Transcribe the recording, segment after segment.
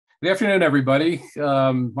Good afternoon, everybody.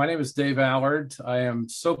 My name is Dave Allard. I am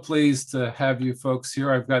so pleased to have you folks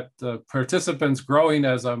here. I've got participants growing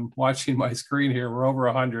as I'm watching my screen here. We're over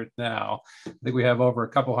 100 now. I think we have over a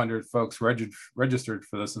couple hundred folks registered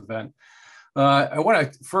for this event. I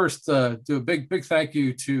want to first do a big thank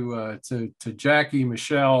you to Jacqui,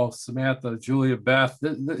 Michelle, Samantha, Julia, Beth,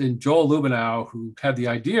 and Joel Lubenau, who had the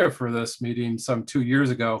idea for this meeting some 2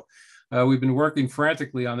 years ago. We've been working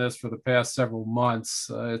frantically on this for the past several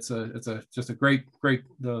months. It's just a great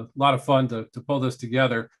lot of fun to pull this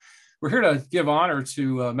together. We're here to give honor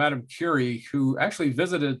to Madame Curie, who actually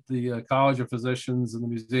visited the College of Physicians and the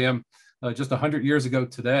museum just 100 years ago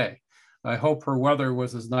today. I hope her weather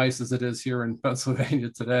was as nice as it is here in Pennsylvania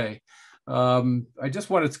today. I just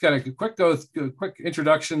wanted to kind of quick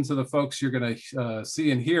introduction to the folks you're going to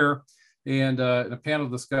see and hear, and a panel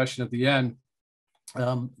discussion at the end.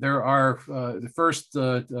 There are the first,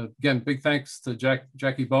 again, big thanks to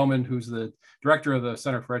Jacqui Bowman, who's the director of the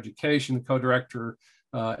Center for Education, co-director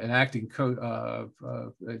and acting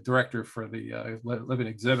director for the living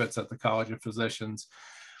exhibits at the College of Physicians.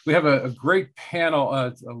 We have a great panel,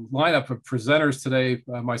 a lineup of presenters today.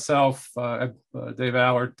 Myself, Dave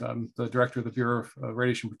Allard, I'm the director of the Bureau of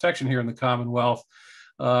Radiation Protection here in the Commonwealth.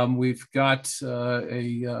 We've got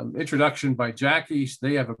an introduction by Jacqui.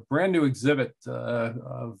 They have a brand new exhibit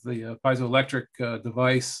of the piezo-electric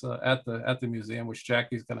device at the museum, which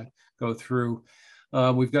Jacqui's going to go through.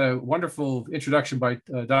 We've got a wonderful introduction by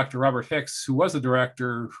Dr. Robert Hicks, who was the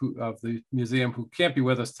director of the museum, who can't be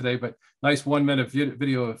with us today, but nice 1-minute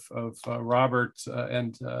video of Robert.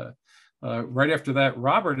 Right after that,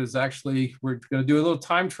 Robert is actually, we're going to do a little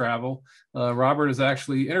time travel. Robert is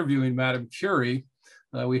actually interviewing Madame Curie.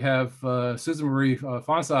 We have Susan Marie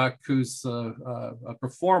Frontczak, who's a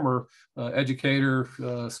performer, educator,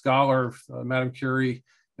 scholar, Madame Curie,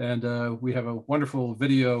 and we have a wonderful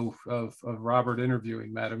video of Robert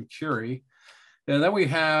interviewing Madame Curie. And then we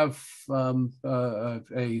have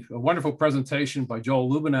a wonderful presentation by Joel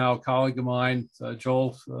Lubenau, a colleague of mine.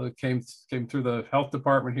 Joel came through the health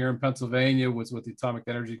department here in Pennsylvania, was with the Atomic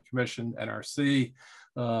Energy Commission, NRC,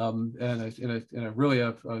 and really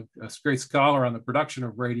a great scholar on the production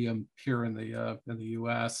of radium here in the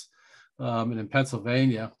U.S. And in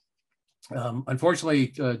Pennsylvania. Unfortunately,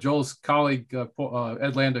 Joel's colleague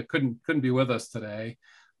Ed Landa couldn't be with us today.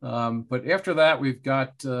 But after that, we've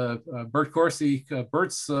got Bert Coursey.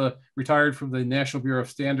 Bert's retired from the National Bureau of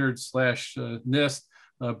Standards / NIST.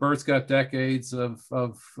 Bert's got decades of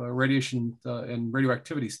radiation and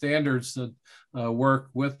radioactivity standards work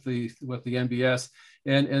with the NBS.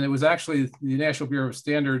 And it was actually the National Bureau of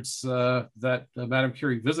Standards that Madame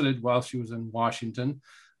Curie visited while she was in Washington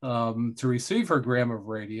to receive her gram of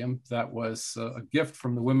radium. That was a gift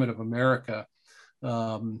from the women of America.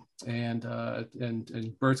 And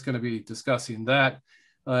Bert's going to be discussing that.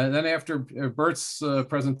 And then after Bert's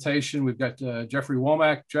presentation, we've got Jeffrey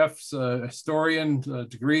Womack. Jeff's a historian,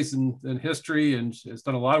 degrees in history, and has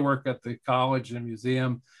done a lot of work at the college and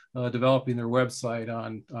museum, developing their website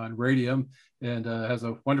on radium, and has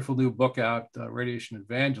a wonderful new book out, Radiation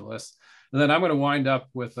Evangelist. And then I'm going to wind up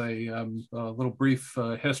with a little brief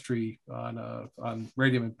history on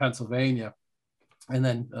radium in Pennsylvania. And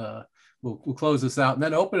then we'll close this out and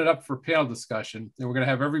then open it up for panel discussion. And we're going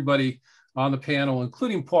to have everybody on the panel,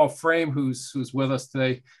 including Paul Frame, who's with us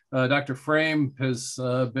today. Dr. Frame has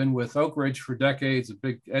been with Oak Ridge for decades, a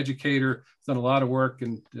big educator, done a lot of work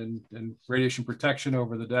in radiation protection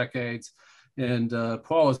over the decades. And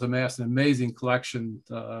Paul has amassed an amazing collection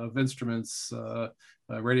of instruments,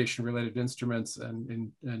 radiation-related instruments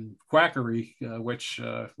and quackery, which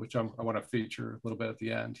I want to feature a little bit at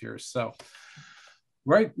the end here. So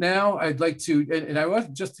right now, I'd like to, and I want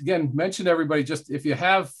to just again mention to everybody, just if you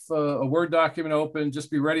have a Word document open,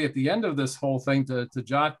 just be ready at the end of this whole thing to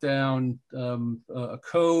jot down a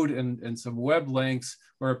code and some web links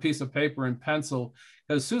or a piece of paper and pencil,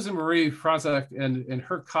 because Susan Marie Frontczak and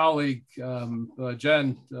her colleague,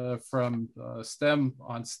 Jen from STEM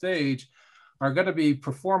on stage, are going to be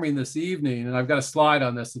performing this evening. And I've got a slide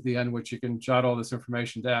on this at the end, which you can jot all this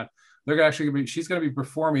information down. She's going to be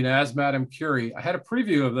performing as Madame Curie. I had a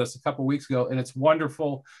preview of this a couple of weeks ago, and it's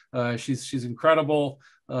wonderful. She's incredible.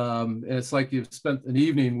 And it's like you've spent an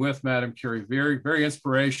evening with Madame Curie. Very, very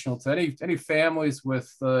inspirational to any families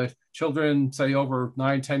with children, say over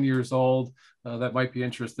 9-10 years old, that might be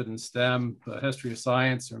interested in STEM, history of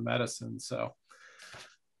science or medicine. So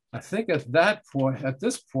I think at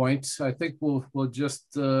this point, I think we'll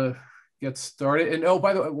just get started. And oh,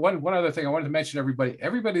 by the way, one other thing I wanted to mention to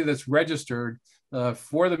everybody that's registered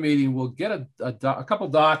for the meeting will get a couple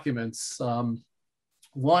documents.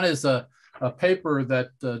 One is a a paper that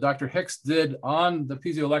Dr. Hicks did on the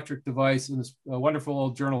piezoelectric device in this wonderful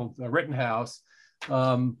old journal, Rittenhouse.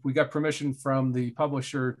 We got permission from the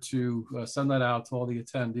publisher to send that out to all the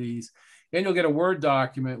attendees. And you'll get a Word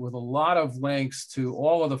document with a lot of links to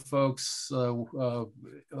all of the folks'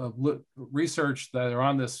 research that are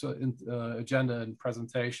on this agenda and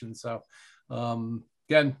presentation. So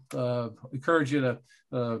again, encourage you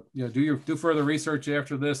to do further research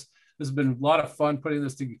after this. This has been a lot of fun putting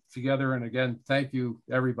this together. And again, thank you,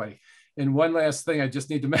 everybody. And one last thing I just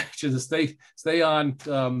need to mention is stay on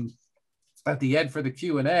at the end for the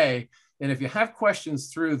Q&A. And if you have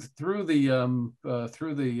questions through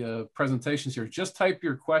the presentations here, just type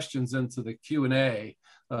your questions into the Q&A.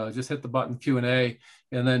 Just hit the button Q&A,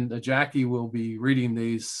 and then Jacqui will be reading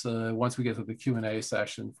these once we get to the Q&A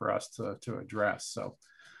session for us to address. So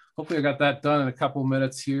hopefully I got that done in a couple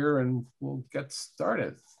minutes here, and we'll get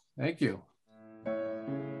started. Thank you.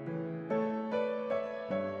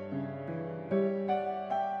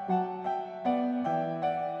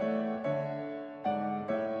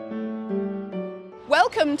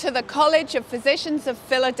 Welcome to the College of Physicians of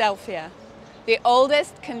Philadelphia, the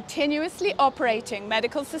oldest continuously operating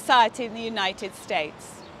medical society in the United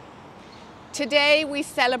States. Today we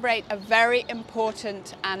celebrate a very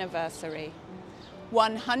important anniversary.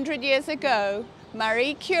 100 years ago,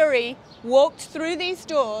 Marie Curie walked through these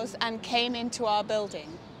doors and came into our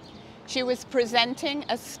building. She was presenting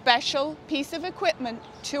a special piece of equipment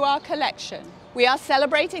to our collection. We are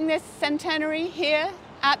celebrating this centenary here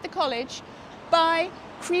at the college by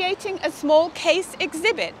creating a small case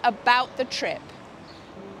exhibit about the trip.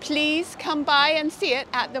 Please come by and see it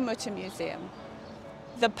at the Mütter Museum.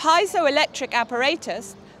 The piezo-electric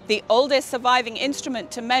apparatus, the oldest surviving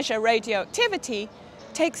instrument to measure radioactivity,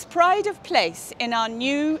 takes pride of place in our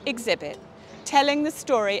new exhibit, telling the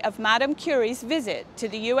story of Madame Curie's visit to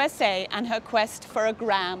the USA and her quest for a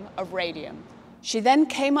gram of radium. She then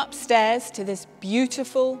came upstairs to this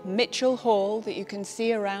beautiful Mitchell Hall that you can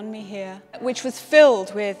see around me here, which was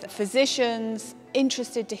filled with physicians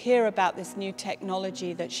interested to hear about this new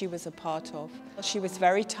technology that she was a part of. She was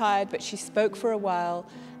very tired, but she spoke for a while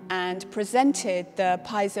and presented the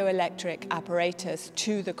piezoelectric apparatus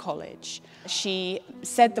to the college. She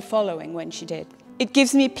said the following when she did. "It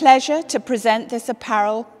gives me pleasure to present this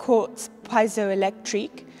apparel quartz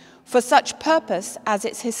piezoelectric for such purpose as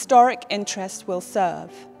its historic interest will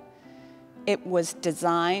serve. It was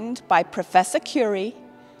designed by Professor Curie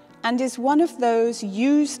and is one of those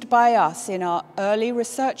used by us in our early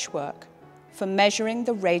research work for measuring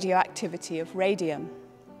the radioactivity of radium.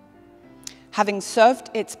 Having served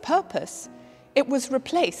its purpose, it was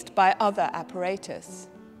replaced by other apparatus."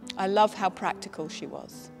 I love how practical she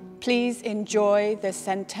was. Please enjoy the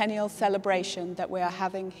Centennial celebration that we are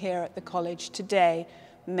having here at the college today,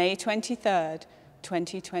 May 23rd,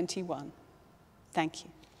 2021. Thank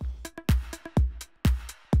you.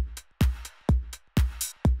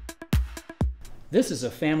 This is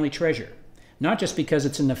a family treasure, not just because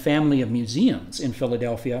it's in the family of museums in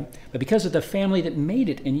Philadelphia, but because of the family that made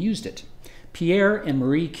it and used it. Pierre and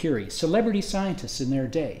Marie Curie, celebrity scientists in their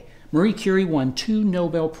day. Marie Curie won 2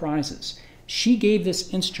 Nobel Prizes. She gave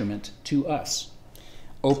this instrument to us.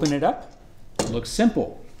 Open it up. It looks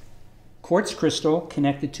simple. Quartz crystal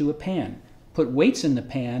connected to a pan. Put weights in the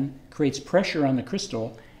pan, creates pressure on the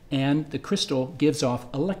crystal, and the crystal gives off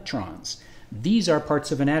electrons. These are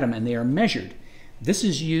parts of an atom, and they are measured. This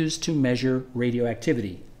is used to measure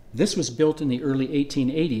radioactivity. This was built in the early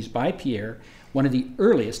 1880s by Pierre, one of the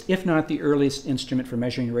earliest, if not the earliest, instrument for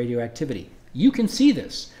measuring radioactivity. You can see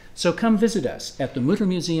this, so come visit us at the Mütter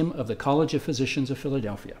Museum of the College of Physicians of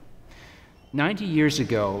Philadelphia. 90 years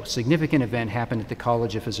ago, a significant event happened at the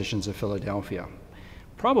College of Physicians of Philadelphia.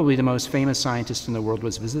 Probably the most famous scientist in the world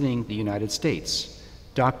was visiting the United States,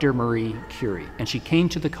 Dr. Marie Curie, and she came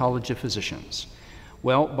to the College of Physicians.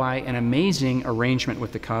 Well, by an amazing arrangement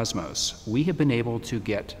with the cosmos, we have been able to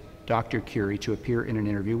get Dr. Curie to appear in an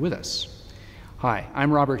interview with us. Hi,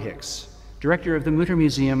 I'm Robert Hicks, Director of the Mütter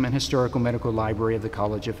Museum and Historical Medical Library of the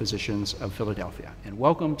College of Physicians of Philadelphia, and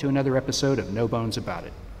welcome to another episode of No Bones About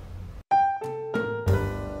It.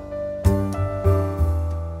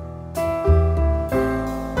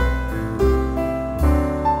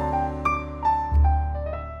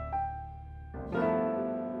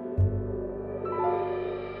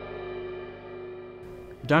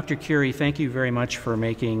 Dr. Curie, thank you very much for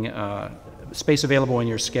making space available in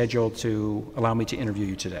your schedule to allow me to interview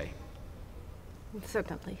you today.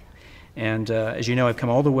 Certainly. And as you know, I've come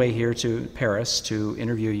all the way here to Paris to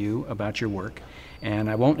interview you about your work. And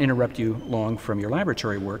I won't interrupt you long from your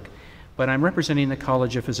laboratory work, but I'm representing the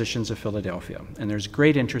College of Physicians of Philadelphia, and there's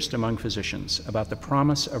great interest among physicians about the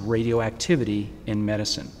promise of radioactivity in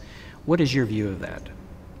medicine. What is your view of that?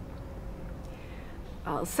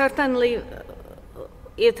 Certainly,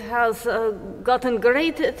 it has gotten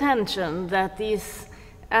great attention that this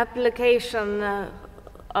application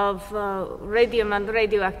of radium and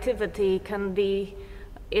radioactivity can be,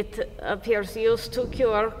 it appears, used to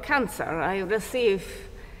cure cancer. I receive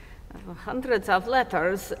hundreds of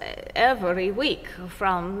letters every week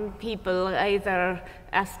from people either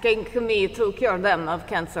asking me to cure them of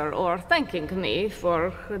cancer or thanking me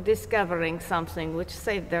for discovering something which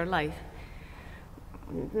saved their life.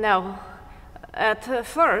 Now, at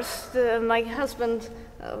first, my husband,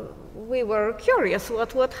 we were curious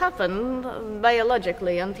what would happen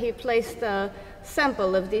biologically, and he placed a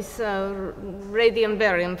sample of this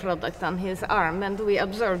radium-barium product on his arm, and we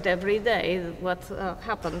observed every day what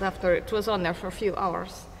happened after it was on there for a few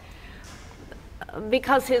hours.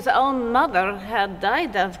 Because his own mother had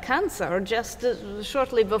died of cancer just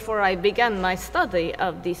shortly before I began my study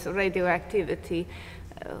of this radioactivity,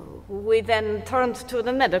 we then turned to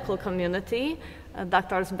the medical community.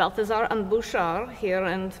 Doctors Balthazar and Bouchard here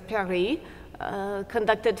in Paris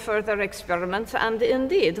conducted further experiments and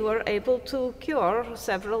indeed were able to cure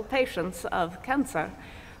several patients of cancer.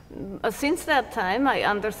 Since that time, I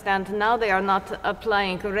understand now they are not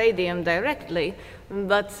applying radium directly,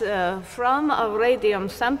 but from a radium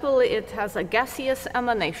sample, it has a gaseous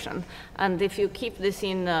emanation. And if you keep this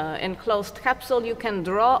in an enclosed capsule, you can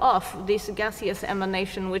draw off this gaseous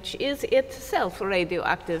emanation, which is itself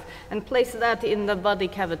radioactive, and place that in the body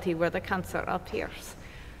cavity where the cancer appears.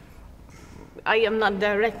 I am not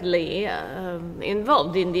directly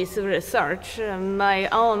involved in this research. My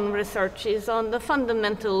own research is on the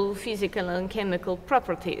fundamental physical and chemical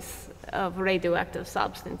properties of radioactive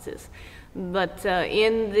substances. But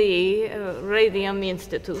in the Radium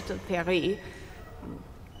Institute of Paris,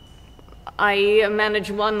 I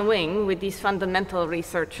manage one wing with this fundamental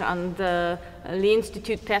research, and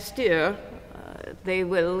l'Institut Pasteur, they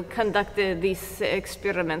will conduct these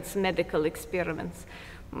experiments, medical experiments.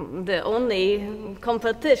 The only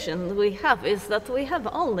competition we have is that we have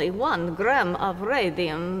only 1 gram of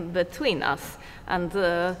radium between us, and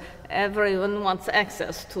everyone wants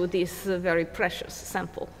access to this very precious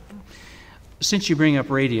sample. Since you bring up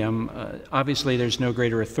radium, obviously there's no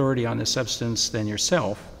greater authority on the substance than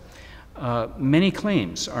yourself. Many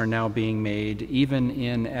claims are now being made, even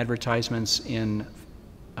in advertisements in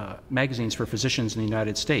magazines for physicians in the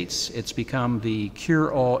United States. It's become the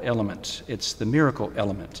cure-all element. It's the miracle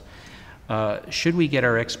element. Should we get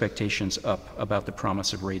our expectations up about the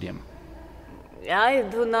promise of radium? I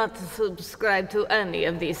do not subscribe to any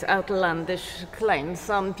of these outlandish claims.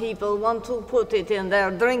 Some people want to put it in their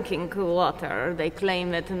drinking water. They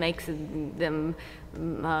claim it makes them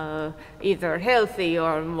either healthy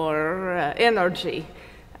or more energy.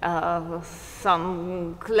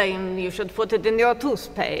 Some claim you should put it in your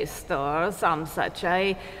toothpaste or some such.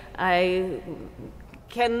 I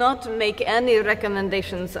cannot make any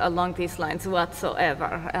recommendations along these lines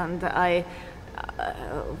whatsoever, and I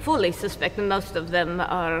fully suspect most of them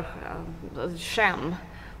are sham.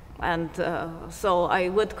 And so I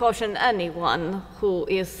would caution anyone who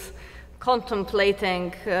is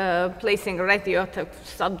contemplating placing radioactive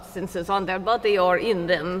substances on their body or in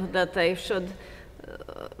them that they should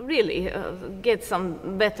really get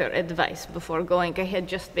some better advice before going ahead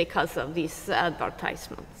just because of these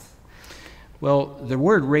advertisements. Well, the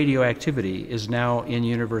word radioactivity is now in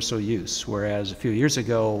universal use, whereas a few years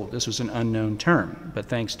ago this was an unknown term, but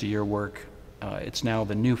thanks to your work, it's now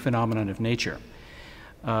the new phenomenon of nature.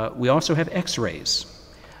 We also have X-rays.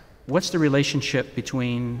 What's the relationship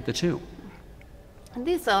between the two?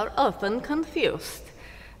 These are often confused.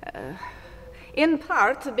 In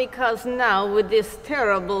part because now with this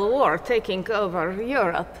terrible war taking over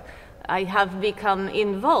Europe, I have become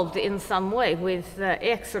involved in some way with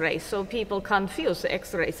X-rays, so people confuse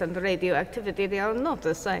X-rays and radioactivity. They are not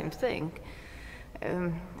the same thing.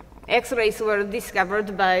 X-rays were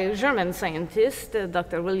discovered by German scientist,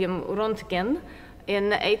 Dr. William Röntgen,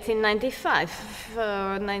 in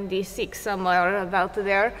 1895, 96, somewhere about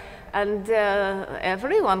there. And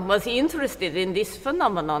everyone was interested in this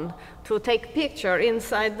phenomenon, to take picture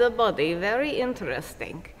inside the body, very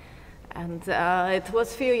interesting. And it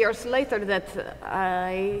was a few years later that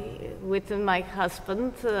I, with my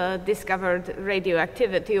husband, discovered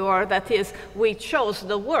radioactivity, or that is, we chose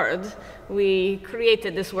the word. We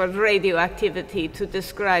created this word radioactivity to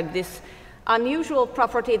describe this unusual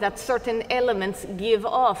property that certain elements give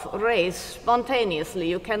off rays spontaneously.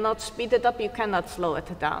 You cannot speed it up, you cannot slow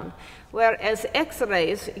it down. Whereas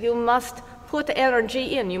X-rays, you must put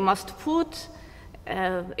energy in, you must put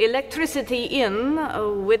electricity in.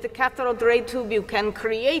 With the cathode ray tube, you can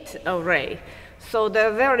create a ray. So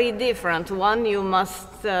they're very different. One, you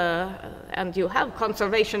must, and you have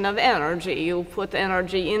conservation of energy. You put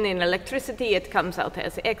energy in electricity, it comes out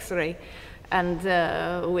as X-ray. And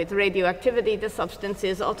with radioactivity, the substance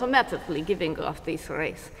is automatically giving off these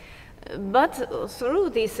rays. But through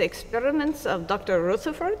these experiments of Dr.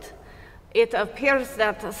 Rutherford, it appears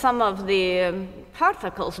that some of the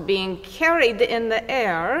particles being carried in the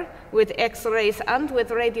air with X-rays and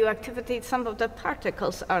with radioactivity, some of the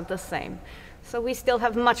particles are the same. So we still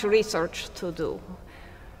have much research to do.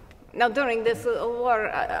 Now, during this war,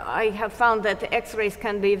 I have found that X-rays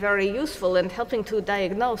can be very useful in helping to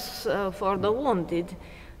diagnose for the wounded.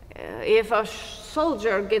 If a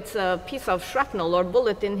soldier gets a piece of shrapnel or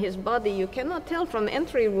bullet in his body, you cannot tell from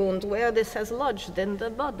entry wound where this has lodged in the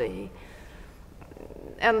body.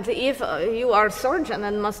 And if you are a surgeon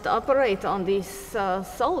and must operate on this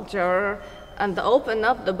soldier and open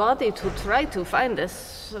up the body to try to find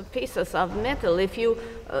these pieces of metal, if you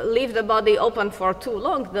leave the body open for too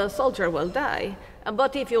long, the soldier will die.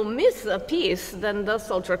 But if you miss a piece, then the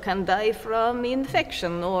soldier can die from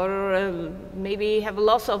infection or maybe have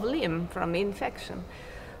loss of limb from infection.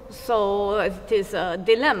 So it is a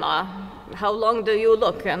dilemma. How long do you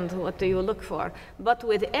look and what do you look for? But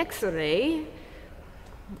with X-ray,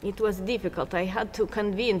 it was difficult. I had to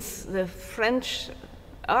convince the French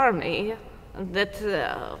army that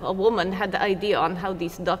a woman had the idea on how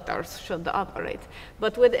these doctors should operate.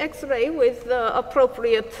 But with X-ray, with the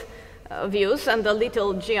appropriate views and a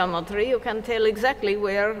little geometry, you can tell exactly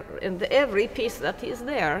where in every piece that is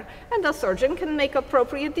there. And the surgeon can make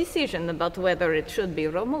appropriate decision about whether it should be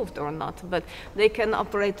removed or not. But they can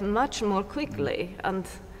operate much more quickly. And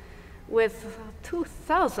with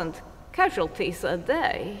 2,000 casualties a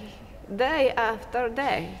day, day after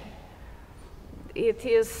day, it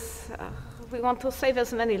is, we want to save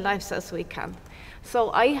as many lives as we can.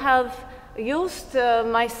 So I have used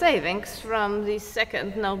my savings from the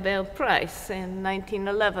second Nobel Prize in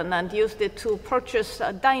 1911 and used it to purchase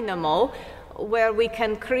a dynamo where we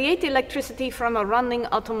can create electricity from a running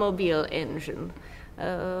automobile engine.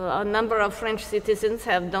 A number of French citizens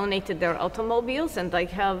have donated their automobiles, and I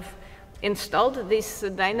have installed this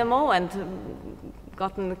dynamo and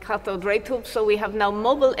gotten cathode ray tubes, so we have now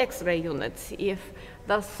mobile X-ray units. If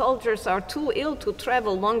the soldiers are too ill to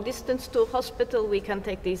travel long distance to hospital, we can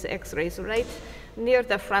take these X-rays right near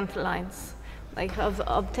the front lines. I have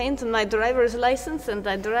obtained my driver's license and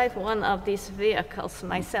I drive one of these vehicles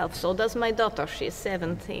myself. So does my daughter, she's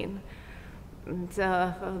 17. And,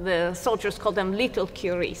 the soldiers call them little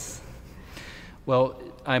Curies. Well,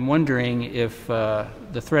 I'm wondering if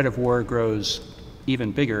the threat of war grows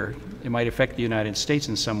even bigger, it might affect the United States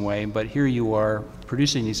in some way, but here you are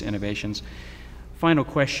producing these innovations. Final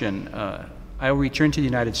question. I will return to the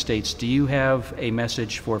United States. Do you have a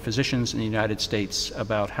message for physicians in the United States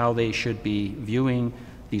about how they should be viewing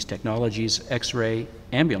these technologies, X-ray,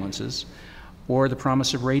 ambulances, or the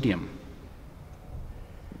promise of radium?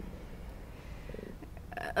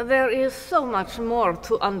 There is so much more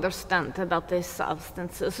to understand about these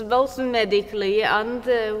substances, both medically and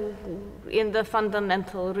in the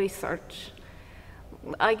fundamental research.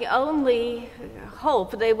 I only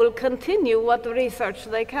hope they will continue what research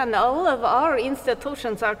they can. All of our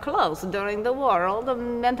institutions are closed during the war. All the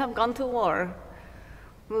men have gone to war.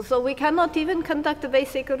 So we cannot even conduct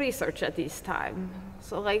basic research at this time.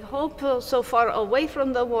 So I hope so far away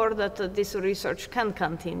from the war that this research can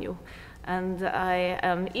continue. And I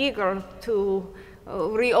am eager to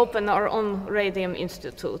reopen our own Radium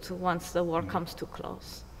Institute once the war comes to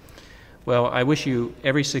close. Well, I wish you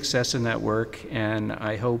every success in that work, and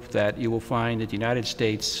I hope that you will find that the United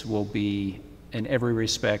States will be, in every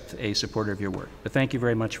respect, a supporter of your work. But thank you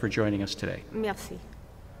very much for joining us today. Merci.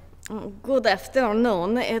 Good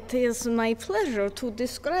afternoon. It is my pleasure to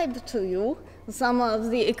describe to you some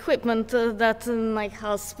of the equipment that my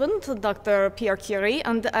husband, Dr. Pierre Curie,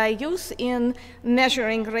 and I use in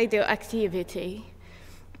measuring radioactivity.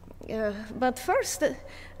 But first,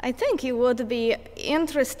 I think you would be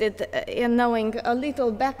interested in knowing a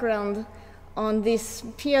little background on this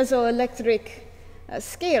piezo-electric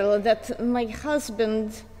scale that my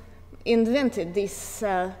husband invented, this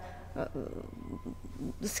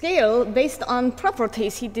scale based on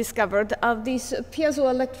properties he discovered of these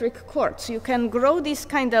piezoelectric quartz. You can grow this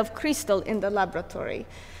kind of crystal in the laboratory.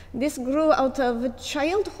 This grew out of a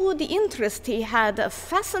childhood interest. He had a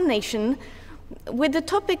fascination with the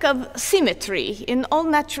topic of symmetry in all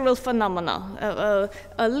natural phenomena,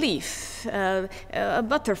 a leaf, a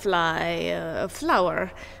butterfly, a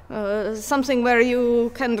flower, something where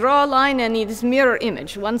you can draw a line and it is mirror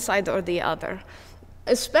image, one side or the other.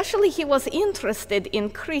 Especially he was interested in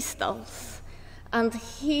crystals. And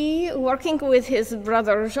he, working with his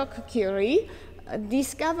brother Jacqui,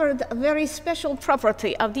 discovered a very special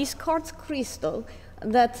property of this quartz crystal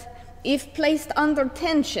that if placed under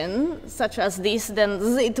tension, such as this, then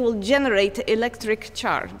it will generate electric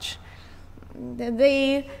charge.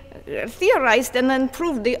 They theorized and then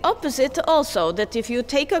proved the opposite also, that if you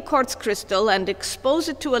take a quartz crystal and expose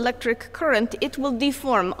it to electric current, it will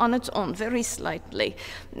deform on its own very slightly.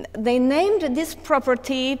 They named this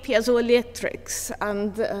property piezo-electrics,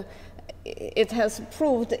 and it has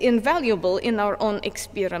proved invaluable in our own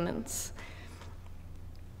experiments.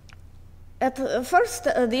 At first,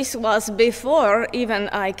 this was before even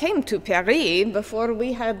I came to Paris, before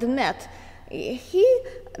we had met. He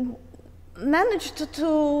managed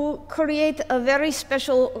to create a very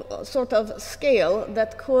special sort of scale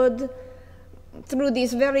that could, through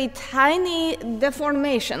these very tiny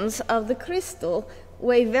deformations of the crystal,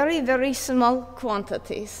 weigh very, very small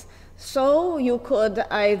quantities. So you could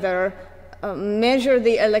either measure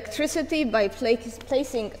the electricity by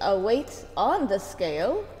placing a weight on the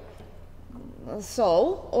scale,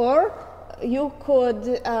 or you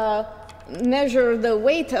could measure the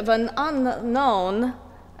weight of an unknown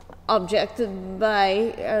object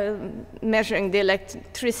by measuring the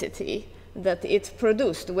electricity that it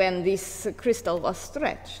produced when this crystal was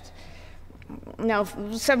stretched. Now,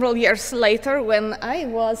 several years later, when I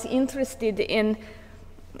was interested in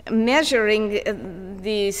measuring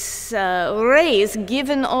these rays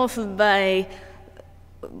given off by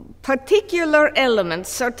particular elements,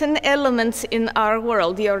 certain elements in our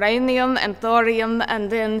world, uranium and thorium,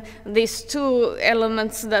 and then these two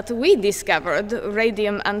elements that we discovered,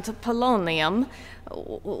 radium and polonium,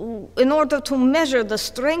 in order to measure the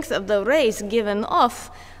strength of the rays given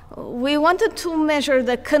off, we wanted to measure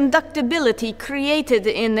the conductibility created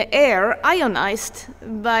in the air ionized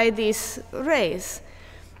by these rays.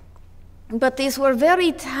 But these were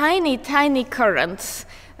very tiny, tiny currents,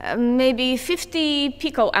 maybe 50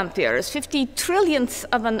 picoamperes, 50 trillionths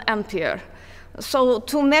of an ampere. So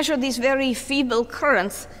to measure these very feeble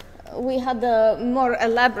currents, we had a more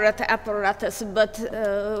elaborate apparatus, but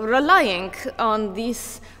relying on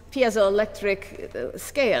this piezoelectric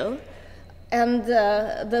scale. And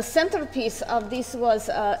the centerpiece of this was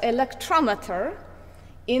an electrometer,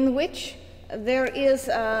 in which there is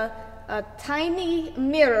a tiny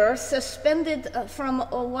mirror suspended from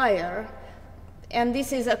a wire. And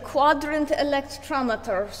this is a quadrant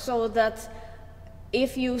electrometer, so that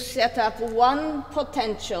if you set up one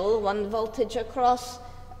potential, one voltage across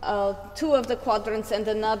two of the quadrants and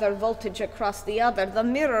another voltage across the other, the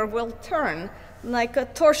mirror will turn like a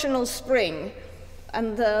torsional spring.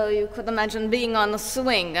 And you could imagine being on a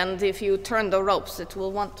swing, and if you turn the ropes, it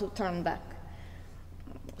will want to turn back.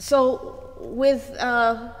 So with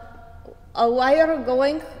a wire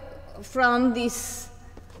going from this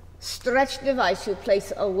stretched device, you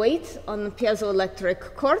place a weight on the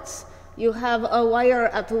piezoelectric quartz. You have a wire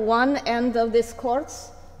at one end of this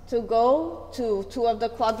quartz to go to two of the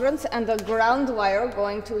quadrants, and a ground wire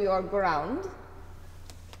going to your ground.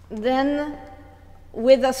 Then,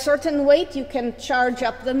 with a certain weight, you can charge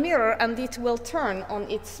up the mirror and it will turn on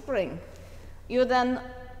its spring. You then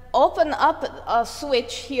open up a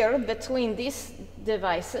switch here between these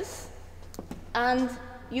devices, and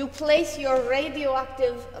you place your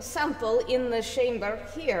radioactive sample in the chamber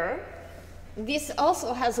here. This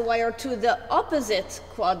also has a wire to the opposite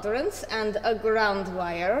quadrants and a ground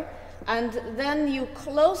wire. And then you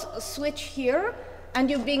close a switch here, and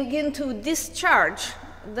you begin to discharge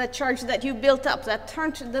the charge that you built up that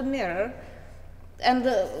turned to the mirror. And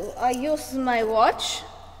I use my watch,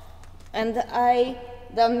 and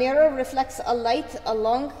the mirror reflects a light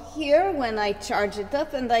along here when I charge it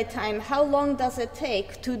up, and I time how long does it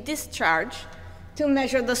take to discharge to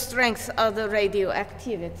measure the strength of the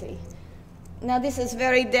radioactivity. Now, this is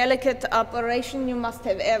very delicate operation. You must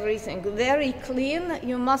have everything very clean.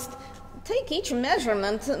 You must take each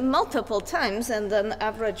measurement multiple times and then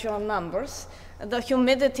average your numbers. The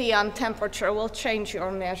humidity and temperature will change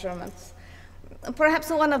your measurements.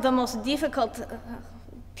 Perhaps one of the most difficult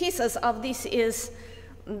pieces of this is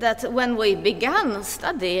that when we began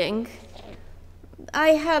studying, I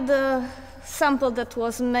had a sample that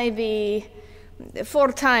was maybe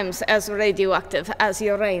 4 times as radioactive as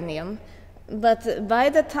uranium. But by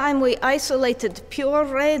the time we isolated pure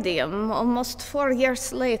radium, almost 4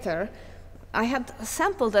 years later, I had a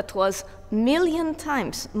sample that was 1,000,000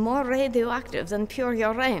 times more radioactive than pure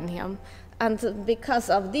uranium. And because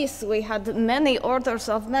of this, we had many orders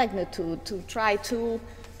of magnitude to try to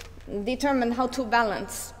determine how to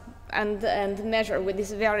balance and measure with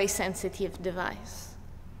this very sensitive device.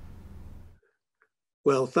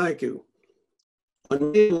 Well, thank you.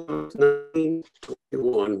 On May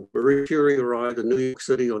 1921, Marie Curie arrived in New York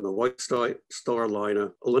City on the White Star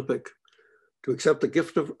Liner Olympic to accept the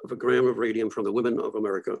gift of a gram of radium from the women of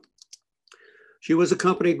America. She was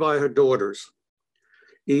accompanied by her daughters,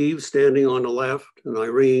 Eve standing on the left and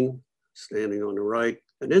Irene standing on the right,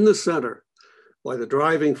 and in the center, by the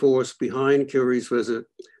driving force behind Curie's visit,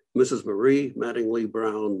 Mrs. Marie Mattingly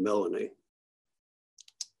Brown Melanie.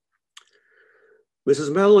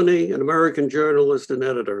 Mrs. Melanie, an American journalist and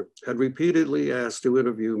editor, had repeatedly asked to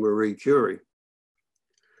interview Marie Curie.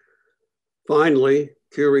 Finally,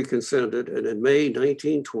 Curie consented, and in May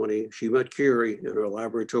 1920, she met Curie in her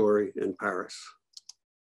laboratory in Paris.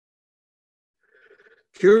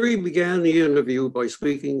 Curie began the interview by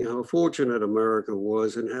speaking how fortunate America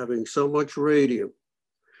was in having so much radium,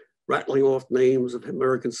 rattling off names of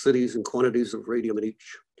American cities and quantities of radium in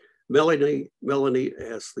each. Melanie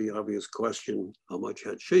asked the obvious question, how much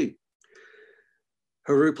had she?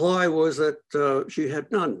 Her reply was that she had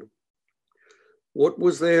none. What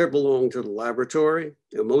was there belonged to the laboratory,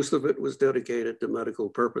 and most of it was dedicated to medical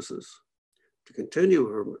purposes. To continue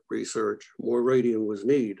her research, more radium was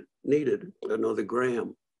needed, another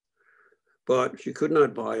gram. But she could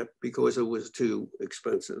not buy it because it was too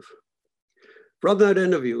expensive. From that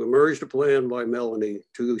interview emerged a plan by Melanie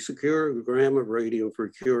to secure a gram of radium for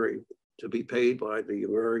Curie to be paid by the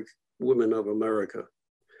women of America.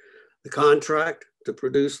 The contract to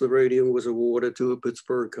produce the radium was awarded to a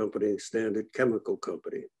Pittsburgh company, Standard Chemical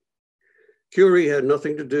Company. Curie had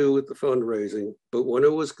nothing to do with the fundraising, but when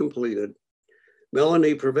it was completed,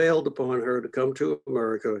 Melanie prevailed upon her to come to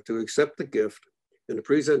America to accept the gift in a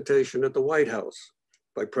presentation at the White House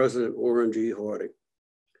by President Warren G. Harding.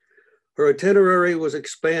 Her itinerary was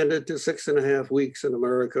expanded to 6.5 weeks in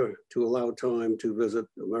America to allow time to visit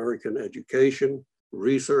American education,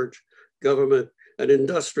 research, government, and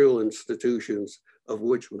industrial institutions, of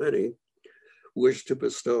which many wished to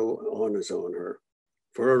bestow honors on her.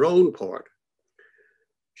 For her own part,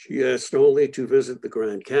 she asked only to visit the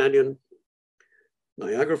Grand Canyon,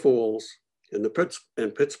 Niagara Falls, and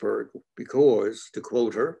Pittsburgh because, to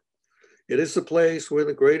quote her, "It is the place where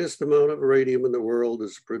the greatest amount of radium in the world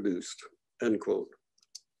is produced," end quote.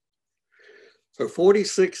 Her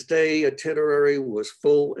 46-day itinerary was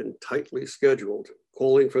full and tightly scheduled,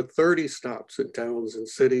 calling for 30 stops in towns and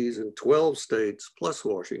cities in 12 states, plus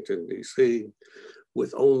Washington, D.C.,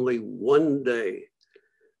 with only 1 day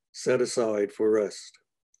set aside for rest.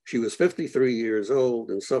 She was 53 years old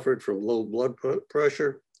and suffered from low blood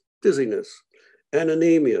pressure, dizziness, and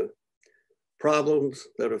anemia, problems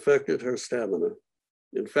that affected her stamina.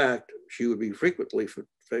 In fact, she would be frequently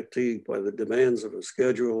fatigued by the demands of a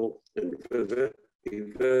schedule, and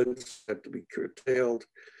events had to be curtailed,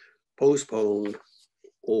 postponed,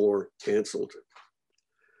 or canceled.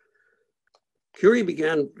 Curie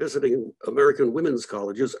began visiting American women's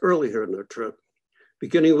colleges earlier in her trip,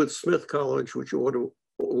 beginning with Smith College, which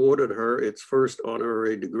awarded her its first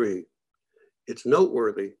honorary degree. It's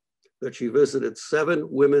noteworthy that she visited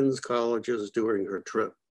 7 women's colleges during her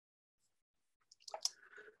trip.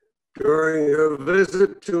 During her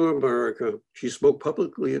visit to America, she spoke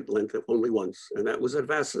publicly at length only once, and that was at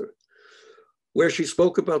Vassar, where she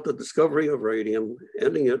spoke about the discovery of radium,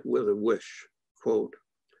 ending it with a wish, quote,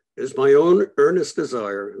 "It is my own earnest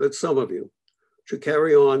desire that some of you should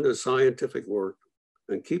carry on the scientific work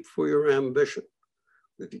and keep for your ambition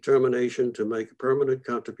the determination to make a permanent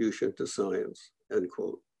contribution to science," end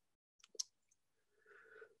quote.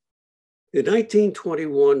 In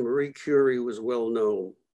 1921, Marie Curie was well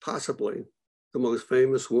known, possibly the most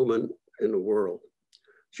famous woman in the world.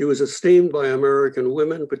 She was esteemed by American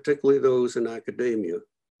women, particularly those in academia.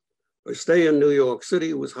 Her stay in New York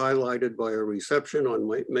City was highlighted by a reception on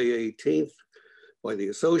May 18th by the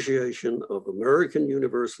Association of American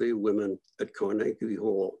University Women at Carnegie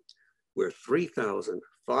Hall, where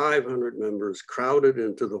 3,500 members crowded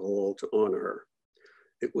into the hall to honor her.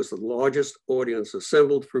 It was the largest audience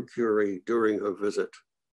assembled for Curie during her visit.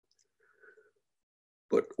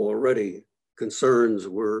 But already concerns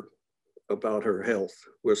about her health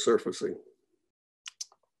were surfacing.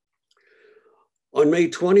 On May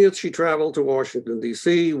 20th, she traveled to Washington,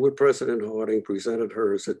 D.C., where President Harding presented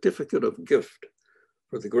her a certificate of gift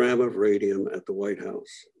for the gram of radium at the White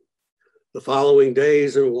House. The following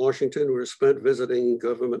days in Washington were spent visiting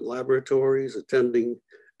government laboratories, attending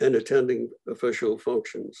official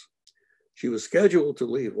functions. She was scheduled to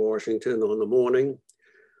leave Washington on the morning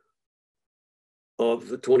of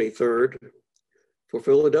the 23rd for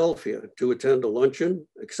Philadelphia to attend a luncheon,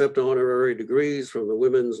 accept honorary degrees from the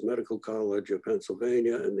Women's Medical College of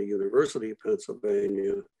Pennsylvania and the University of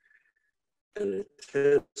Pennsylvania, and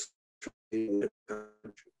attend the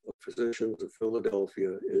College of Physicians of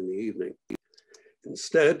Philadelphia in the evening.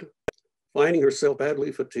 Instead, finding herself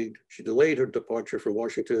badly fatigued, she delayed her departure from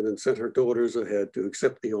Washington and sent her daughters ahead to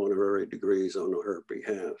accept the honorary degrees on her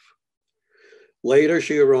behalf. Later,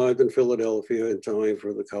 she arrived in Philadelphia in time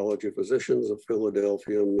for the College of Physicians of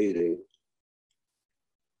Philadelphia meeting.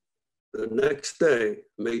 The next day,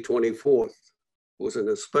 May 24th, was an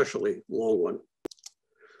especially long one.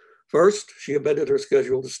 First, she amended her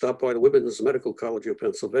schedule to stop by the Women's Medical College of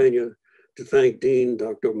Pennsylvania to thank Dean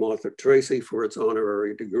Dr. Martha Tracy for its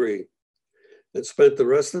honorary degree, and spent the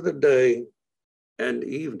rest of the day and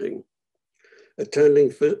evening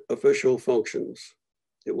attending official functions.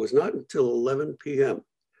 It was not until 11 p.m.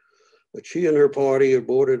 that she and her party had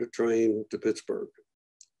boarded a train to Pittsburgh.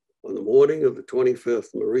 On the morning of the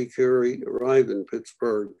 25th, Marie Curie arrived in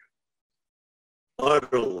Pittsburgh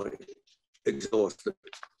utterly exhausted.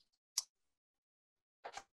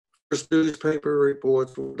 First newspaper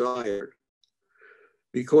reports were dire.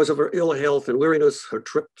 Because of her ill health and weariness, her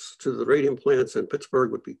trips to the radium plants in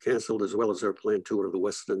Pittsburgh would be canceled, as well as her planned tour of the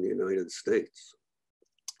Western United States.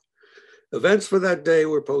 Events for that day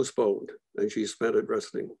were postponed, and she spent it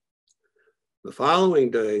resting. The following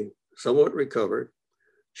day, somewhat recovered,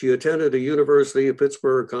 she attended a University of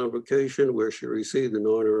Pittsburgh convocation where she received an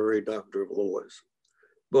honorary Doctor of Laws.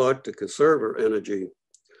 But to conserve her energy,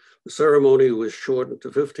 the ceremony was shortened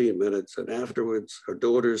to 15 minutes, and afterwards, her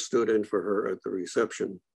daughters stood in for her at the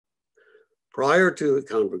reception. Prior to the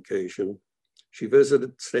convocation, she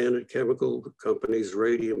visited Standard Chemical Company's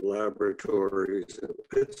radium laboratories in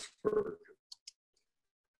Pittsburgh.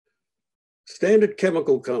 Standard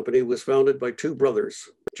Chemical Company was founded by two brothers,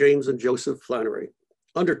 James and Joseph Flannery,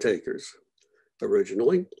 undertakers,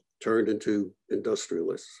 originally turned into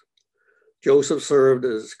industrialists. Joseph served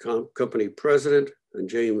as company president, and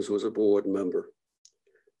James was a board member.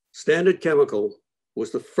 Standard Chemical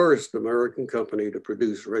was the first American company to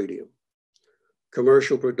produce radium.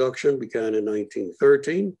 Commercial production began in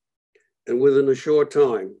 1913, and within a short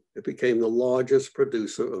time, it became the largest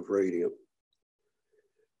producer of radium.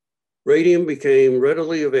 Radium became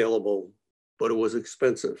readily available, but it was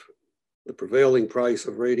expensive. The prevailing price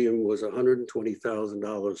of radium was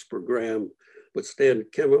 $120,000 per gram, but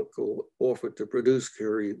Standard Chemical offered to produce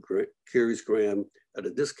Curie's gram at a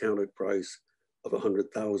discounted price of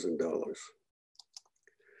 $100,000.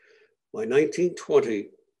 By 1920,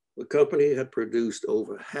 the company had produced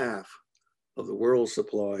over half of the world's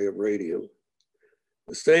supply of radium.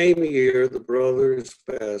 The same year, the brothers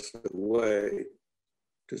passed away.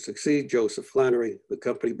 To succeed Joseph Flannery, the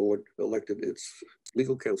company board elected its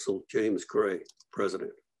legal counsel, James Gray,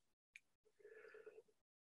 president.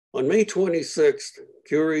 On May 26th,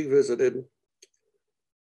 Curie visited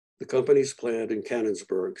the company's plant in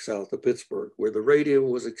Canonsburg, south of Pittsburgh, where the radium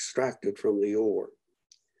was extracted from the ore.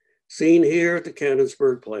 Seen here at the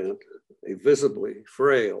Canonsburg plant, a visibly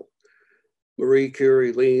frail Marie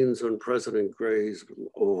Curie leans on President Gray's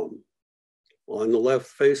arm. On the left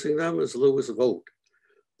facing them is Louis Vogt,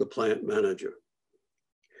 the plant manager.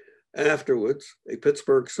 Afterwards, a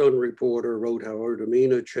Pittsburgh Sun reporter wrote how her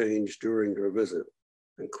demeanor changed during her visit,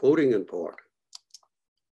 and quoting in part,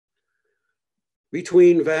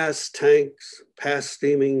 "Between vast tanks, past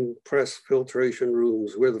steaming press filtration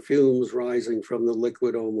rooms where the fumes rising from the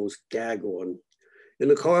liquid almost gag one, in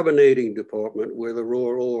the carbonating department where the raw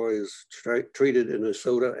ore is treated in a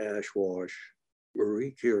soda ash wash,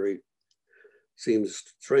 Marie Curie seems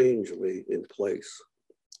strangely in place.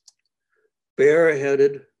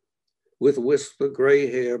 Bareheaded, with wisp of gray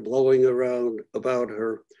hair blowing around about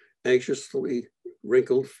her anxiously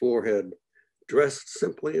wrinkled forehead, dressed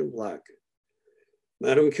simply in black.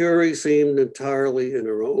 Madame Curie seemed entirely in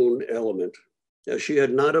her own element, as she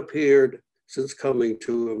had not appeared since coming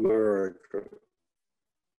to America.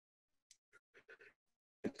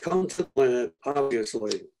 Had come to the plant,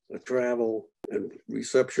 obviously, a travel and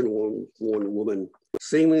reception-worn woman,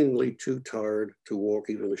 seemingly too tired to walk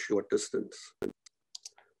even a short distance.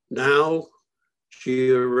 Now, she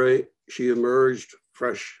emerged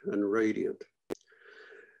fresh and radiant.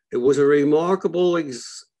 It was a remarkable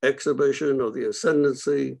exhibition of the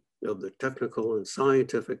ascendancy of the technical and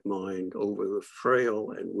scientific mind over the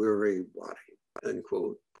frail and weary body," end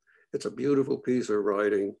quote. It's a beautiful piece of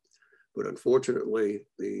writing. but unfortunately,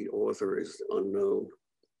 the author is unknown.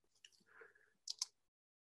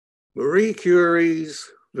 Marie Curie's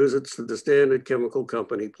visits to the Standard Chemical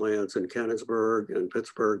Company plants in Canonsburg and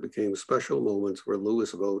Pittsburgh became special moments for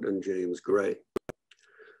Louis Vogt and James Gray.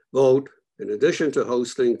 Vogt, in addition to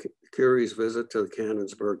hosting Curie's visit to the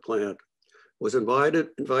Canonsburg plant, was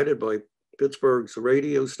invited by Pittsburgh's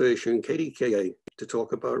radio station KDKA to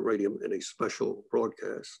talk about radium in a special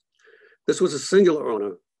broadcast. This was a singular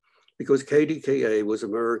honor because KDKA was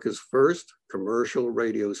America's first commercial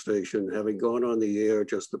radio station, having gone on the air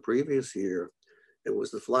just the previous year. It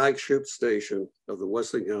was the flagship station of the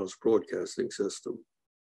Westinghouse broadcasting system.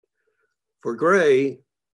 For Gray,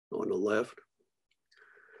 on the left,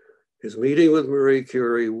 his meeting with Marie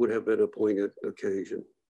Curie would have been a poignant occasion.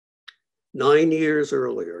 9 years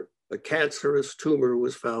earlier, a cancerous tumor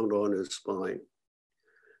was found on his spine.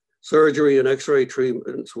 Surgery and X-ray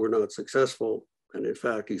treatments were not successful, and in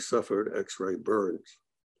fact, he suffered X-ray burns.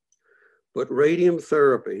 But radium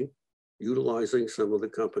therapy, utilizing some of the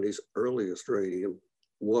company's earliest radium,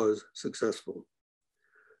 was successful.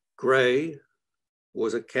 Gray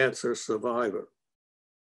was a cancer survivor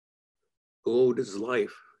who owed his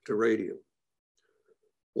life to radium.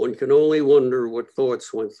 One can only wonder what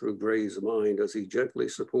thoughts went through Gray's mind as he gently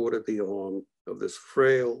supported the arm of this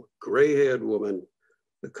frail, gray-haired woman,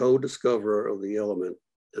 the co-discoverer of the element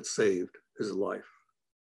that saved his life.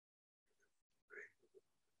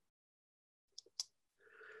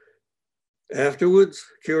 Afterwards,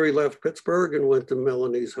 Curie left Pittsburgh and went to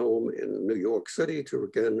Melanie's home in New York City to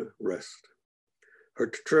again rest. Her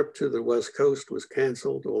trip to the West Coast was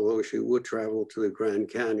canceled, although she would travel to the Grand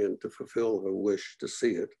Canyon to fulfill her wish to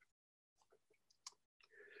see it.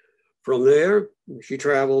 From there, she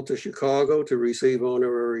traveled to Chicago to receive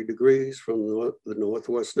honorary degrees from the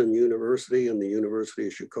Northwestern University and the University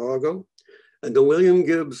of Chicago, and the William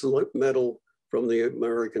Gibbs Medal from the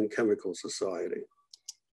American Chemical Society.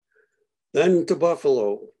 Then to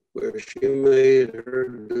Buffalo, where she made her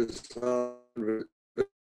desire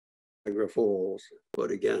Niagara Falls, but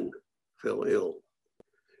again, fell ill.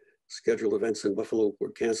 Scheduled events in Buffalo were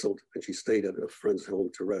canceled, and she stayed at a friend's home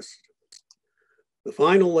to rest. The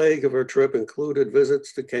final leg of her trip included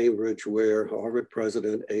visits to Cambridge, where Harvard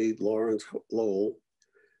President A. Lawrence Lowell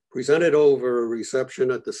presented over a reception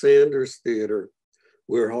at the Sanders Theater,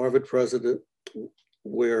 where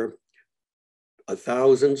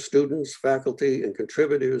 1,000 students, faculty, and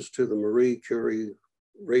contributors to the Marie Curie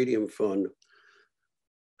Radium Fund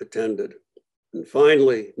attended. And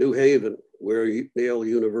finally, New Haven, where Yale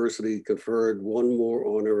University conferred one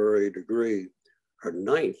more honorary degree, her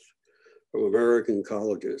 9th from American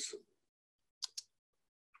colleges.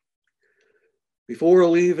 Before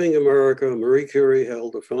leaving America, Marie Curie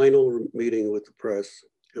held a final meeting with the press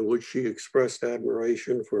in which she expressed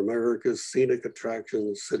admiration for America's scenic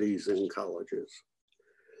attractions, cities, and colleges.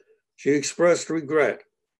 She expressed regret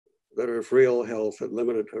that her frail health had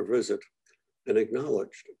limited her visit and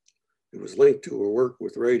acknowledged it was linked to her work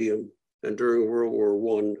with radium and during World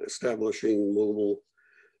War I, establishing mobile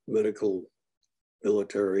medical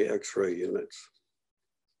military X-ray units.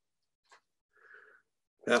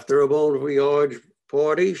 After a bon voyage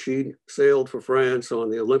party, she sailed for France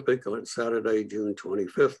on the Olympic on Saturday, June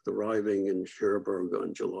 25th, arriving in Cherbourg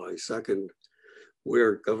on July 2nd,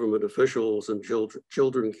 where government officials and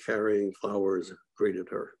children carrying flowers greeted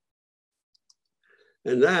her.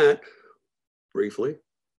 And that, briefly,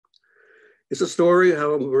 is a story of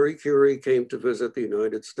how Marie Curie came to visit the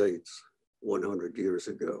United States 100 years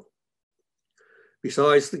ago.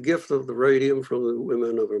 Besides the gift of the radium from the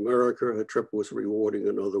women of America, her trip was rewarding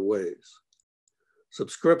in other ways.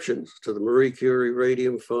 Subscriptions to the Marie Curie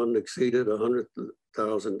Radium Fund exceeded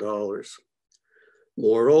 $100,000.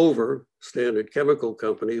 Moreover, Standard Chemical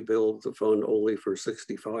Company billed the fund only for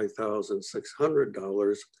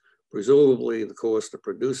 $65,600, presumably the cost of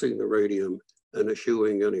producing the radium and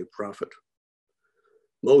eschewing any profit.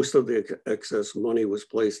 Most of the excess money was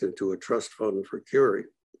placed into a trust fund for Curie.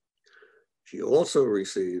 She also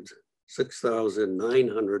received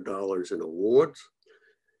 $6,900 in awards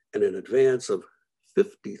and an advance of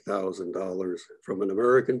 $50,000 from an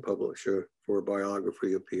American publisher for a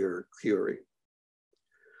biography of Pierre Curie.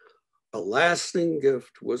 A lasting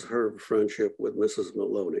gift was her friendship with Mrs.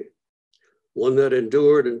 Maloney, one that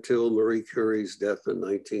endured until Marie Curie's death in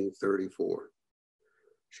 1934.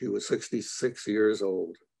 She was 66 years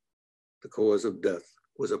old. The cause of death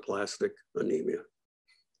was aplastic anemia.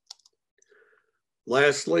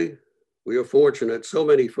 Lastly, we are fortunate so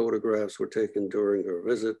many photographs were taken during her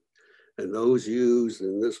visit, and those used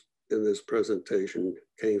in this presentation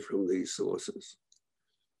came from these sources.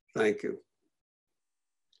 Thank you.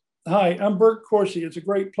 Hi, I'm Bert Coursey. It's a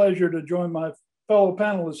great pleasure to join my fellow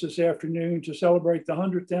panelists this afternoon to celebrate the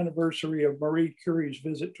 100th anniversary of Marie Curie's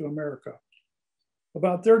visit to America.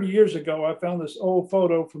 About 30 years ago, I found this old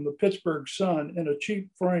photo from the Pittsburgh Sun in a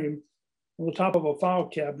cheap frame on the top of a file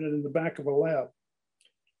cabinet in the back of a lab.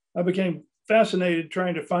 I became fascinated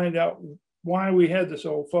trying to find out why we had this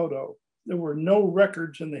old photo. There were no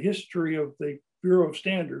records in the history of the Bureau of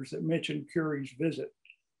Standards that mentioned Curie's visit.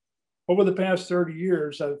 Over the past 30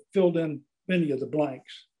 years, I've filled in many of the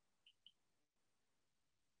blanks.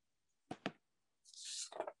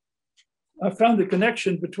 I found the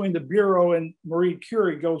connection between the Bureau and Marie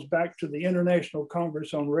Curie goes back to the International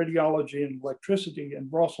Congress on Radiology and Electricity in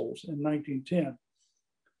Brussels in 1910.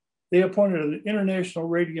 They appointed an International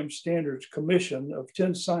Radium Standards Commission of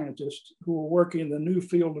 10 scientists who were working in the new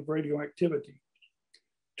field of radioactivity.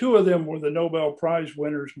 Two of them were the Nobel Prize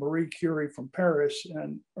winners, Marie Curie from Paris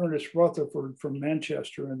and Ernest Rutherford from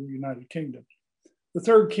Manchester in the United Kingdom. The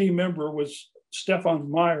third key member was Stefan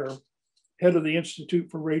Meyer, head of the Institute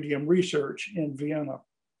for Radium Research in Vienna.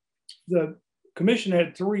 The commission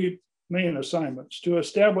had three main assignments: to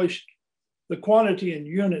establish the quantity in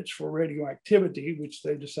units for radioactivity, which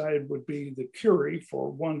they decided would be the Curie for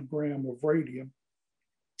 1 gram of radium.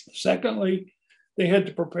 Secondly, they had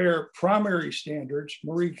to prepare primary standards.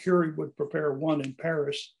 Marie Curie would prepare one in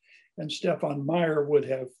Paris, and Stefan Meyer would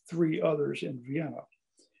have 3 others in Vienna.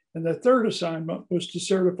 And the third assignment was to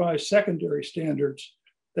certify secondary standards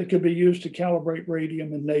that could be used to calibrate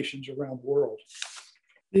radium in nations around the world.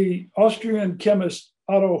 The Austrian chemist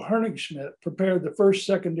Otto Hernigschmidt prepared the first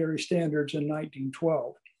secondary standards in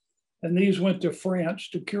 1912, and these went to France,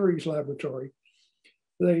 to Curie's laboratory,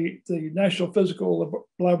 the National Physical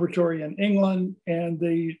Laboratory in England, and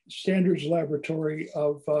the Standards Laboratory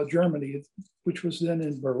of Germany, which was then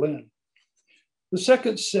in Berlin. The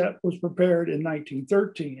second set was prepared in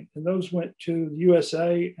 1913, and those went to the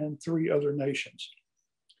USA and 3 other nations.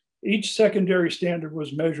 Each secondary standard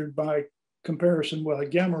was measured by comparison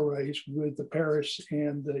with gamma rays with the Paris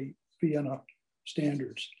and the Vienna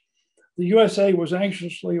standards. The USA was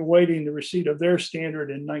anxiously awaiting the receipt of their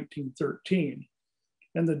standard in 1913,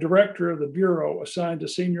 and the director of the Bureau assigned a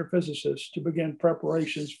senior physicist to begin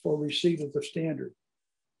preparations for receipt of the standard.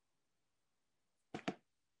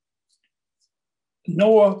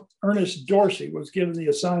 Noah Ernest Dorsey was given the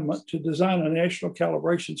assignment to design a national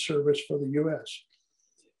calibration service for the US.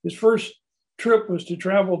 His first trip was to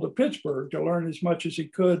travel to Pittsburgh to learn as much as he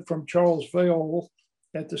could from Charles Vail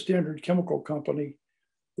at the Standard Chemical Company,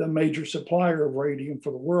 the major supplier of radium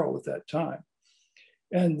for the world at that time.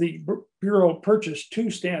 And the Bureau purchased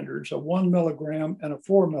 2 standards, a 1 milligram and a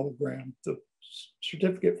 4 milligram. The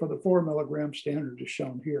certificate for the 4 milligram standard is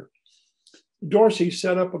shown here. Dorsey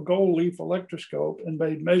set up a gold leaf electroscope and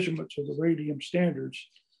made measurements of the radium standards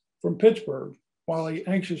from Pittsburgh while he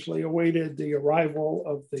anxiously awaited the arrival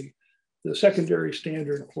of the secondary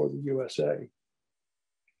standard for the USA.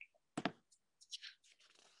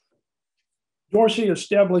 Dorsey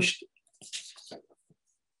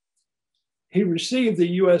he received the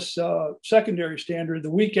US secondary standard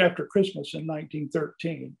the week after Christmas in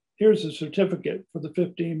 1913. Here's the certificate for the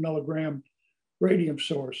 15 milligram radium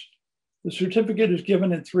source. The certificate is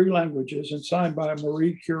given in 3 languages and signed by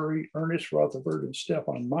Marie Curie, Ernest Rutherford, and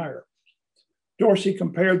Stefan Meyer. Dorsey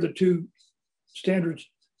compared the 2 standards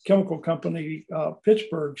chemical company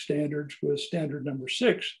Pittsburgh standards with standard number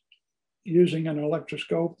 6 using an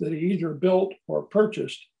electroscope that he either built or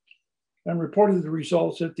purchased, and reported the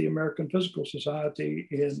results at the American Physical Society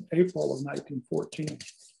in April of 1914.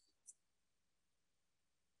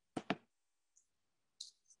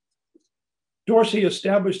 Dorsey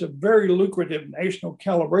established a very lucrative national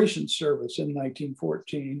calibration service in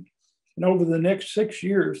 1914. And over the next 6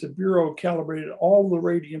 years, the Bureau calibrated all the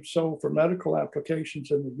radium sold for medical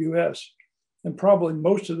applications in the US, and probably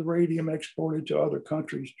most of the radium exported to other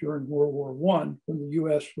countries during World War I, when the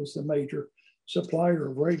US was the major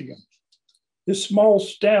supplier of radium. This small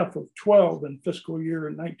staff of 12 in fiscal year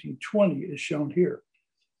 1920 is shown here.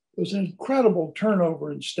 It was an incredible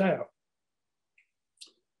turnover in staff.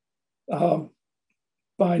 By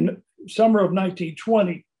summer of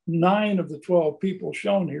 1920, 9 of the 12 people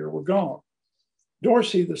shown here were gone.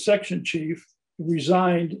 Dorsey, the section chief,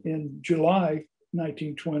 resigned in July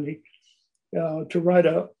 1920 to write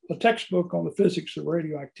a textbook on the physics of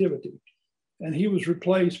radioactivity. And he was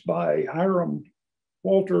replaced by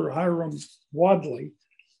Walter Hiram Wadley,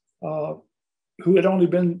 who had only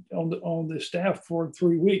been on the staff for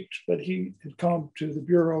 3 weeks, but he had come to the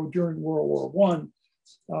Bureau during World War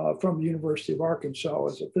I from the University of Arkansas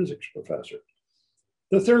as a physics professor.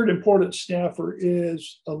 The third important staffer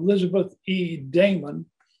is Elizabeth E. Damon,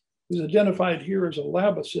 who's identified here as a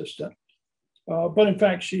lab assistant. But in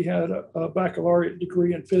fact, she had a baccalaureate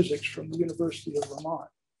degree in physics from the University of Vermont.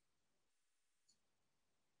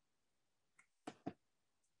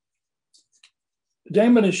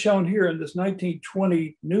 Damon is shown here in this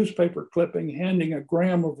 1920 newspaper clipping handing a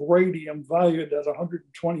gram of radium valued at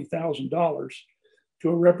 $120,000 to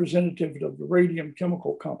a representative of the Radium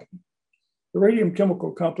Chemical Company. The Radium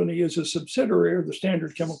Chemical Company is a subsidiary of the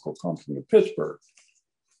Standard Chemical Company of Pittsburgh.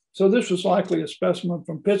 So this was likely a specimen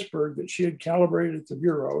from Pittsburgh that she had calibrated at the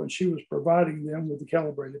Bureau, and she was providing them with the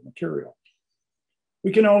calibrated material.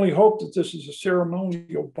 We can only hope that this is a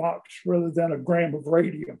ceremonial box rather than a gram of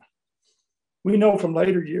radium. We know from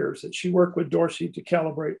later years that she worked with Dorsey to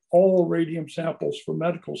calibrate all radium samples for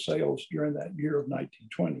medical sales during that year of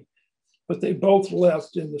 1920, but they both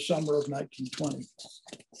left in the summer of 1920.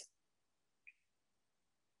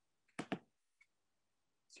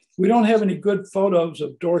 We don't have any good photos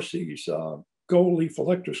of Dorsey's gold leaf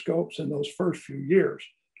electroscopes in those first few years,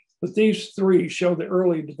 but these three show the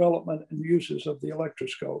early development and uses of the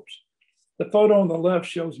electroscopes. The photo on the left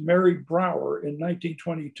shows Mary Brower in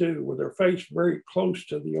 1922 with her face very close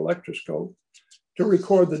to the electroscope to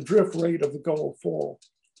record the drift rate of the gold foil.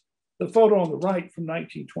 The photo on the right from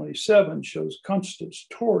 1927 shows Constance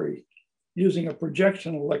Torrey using a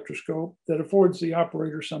projection electroscope that affords the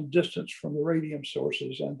operator some distance from the radium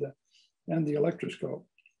sources and the electroscope.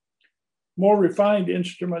 More refined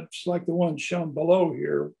instruments like the ones shown below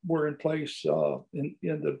here were in place in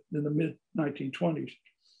the mid-1920s.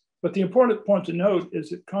 But the important point to note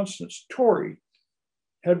is that Constance Torrey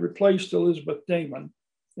had replaced Elizabeth Damon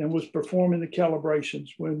and was performing the calibrations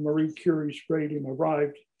when Marie Curie's radium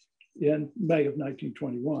arrived in May of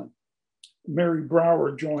 1921. Mary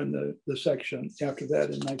Brower joined the section after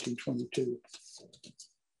that in 1922.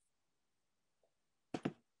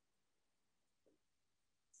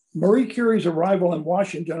 Marie Curie's arrival in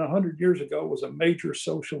Washington 100 years ago was a major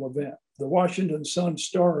social event. The Washington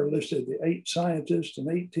Sun-Star listed the 8 scientists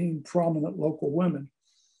and 18 prominent local women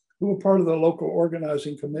who were part of the local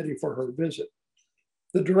organizing committee for her visit.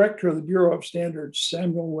 The director of the Bureau of Standards,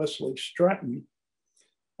 Samuel Wesley Stratton,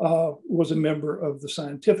 was a member of the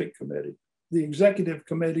scientific committee. The executive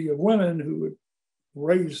committee of women who would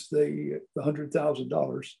raise the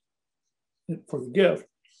 $100,000 for the gift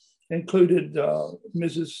included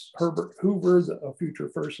Mrs. Herbert Hoover, a future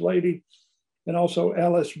First Lady, and also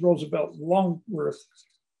Alice Roosevelt Longworth,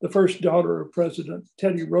 the first daughter of President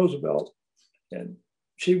Teddy Roosevelt. And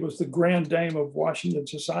she was the grand dame of Washington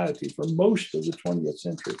society for most of the 20th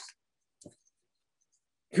century.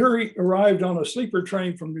 Curie arrived on a sleeper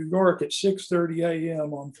train from New York at 6:30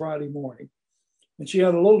 a.m. on Friday morning. And she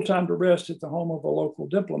had a little time to rest at the home of a local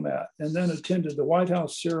diplomat and then attended the White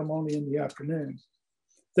House ceremony in the afternoon.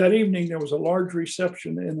 That evening, there was a large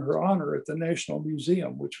reception in her honor at the National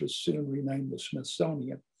Museum, which was soon renamed the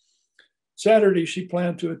Smithsonian. Saturday, she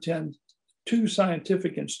planned to attend 2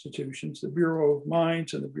 scientific institutions, the Bureau of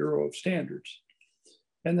Mines and the Bureau of Standards,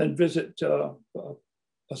 and then visit a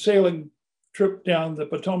sailing trip down the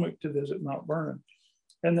Potomac to visit Mount Vernon,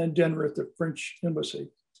 and then dinner at the French embassy.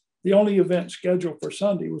 The only event scheduled for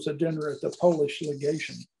Sunday was a dinner at the Polish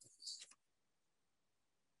legation.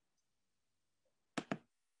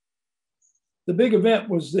 The big event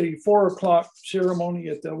was the 4 o'clock ceremony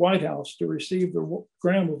at the White House to receive the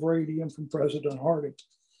gram of radium from President Harding.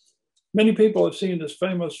 Many people have seen this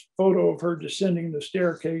famous photo of her descending the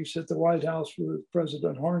staircase at the White House with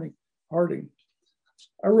President Harding.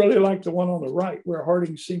 I really like the one on the right where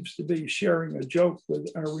Harding seems to be sharing a joke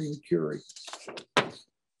with Marie Curie.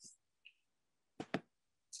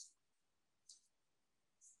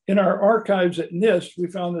 In our archives at NIST, we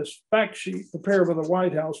found this fact sheet prepared by the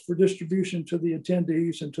White House for distribution to the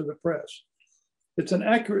attendees and to the press. It's an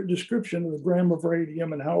accurate description of the gram of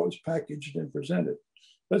radium and how it was packaged and presented.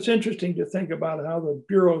 But it's interesting to think about how the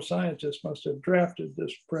Bureau scientists must have drafted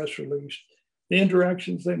this press release, the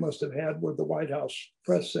interactions they must have had with the White House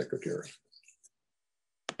press secretary.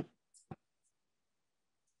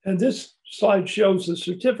 And this slide shows the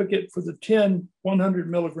certificate for the 10 100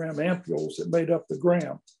 milligram ampules that made up the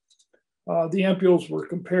gram. The ampules were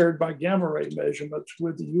compared by gamma ray measurements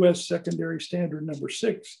with the US secondary standard number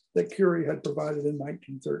 6 that Curie had provided in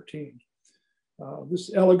 1913.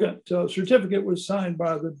 This elegant certificate was signed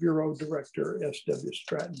by the Bureau Director, S.W.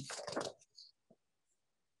 Stratton.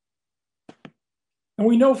 And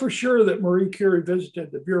we know for sure that Marie Curie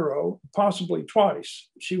visited the Bureau, possibly twice.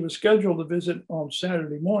 She was scheduled to visit on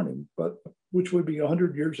Saturday morning, which would be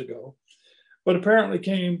 100 years ago, but apparently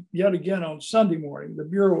came yet again on Sunday morning. The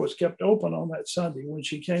Bureau was kept open on that Sunday when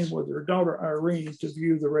she came with her daughter Irene to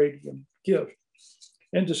view the radium gift.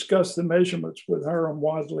 and discussed the measurements with Hiram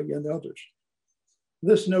Wadley and others.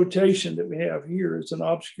 This notation that we have here is an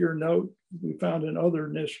obscure note we found in other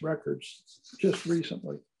NIST records just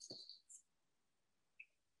recently.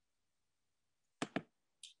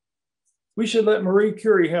 We should let Marie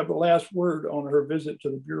Curie have the last word on her visit to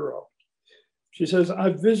the Bureau. She says,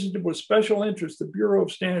 "I've visited with special interest the Bureau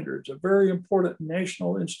of Standards, a very important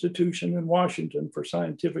national institution in Washington for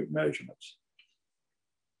scientific measurements."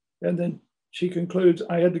 And then she concludes,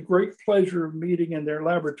 "I had the great pleasure of meeting in their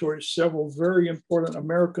laboratories several very important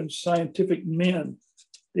American scientific men.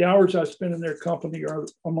 The hours I spent in their company are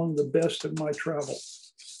among the best of my travel."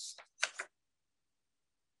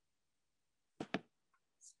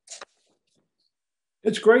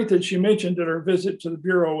 It's great that she mentioned that her visit to the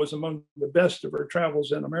Bureau was among the best of her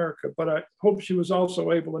travels in America, but I hope she was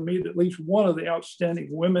also able to meet at least one of the outstanding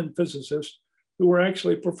women physicists who were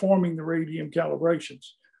actually performing the radium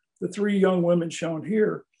calibrations. The three young women shown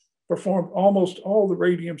here performed almost all the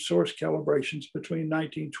radium source calibrations between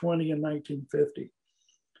 1920 and 1950.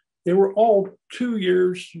 They were all 2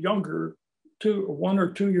 years younger, 1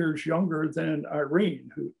 or 2 years younger than Irene,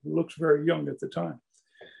 who looks very young at the time.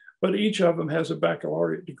 But each of them has a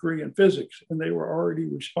baccalaureate degree in physics, and they were already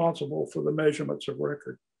responsible for the measurements of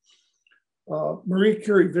record. Marie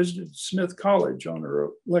Curie visited Smith College on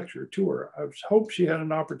her lecture tour. I hope she had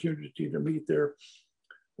an opportunity to meet their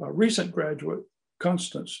recent graduate,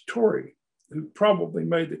 Constance Torrey, who probably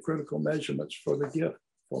made the critical measurements for the gift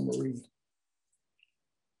for Marie.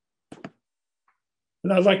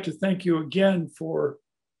 And I'd like to thank you again for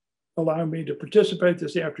allowing me to participate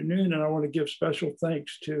this afternoon. And I want to give special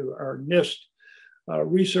thanks to our NIST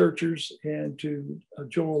researchers and to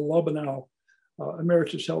Joel Lubenau,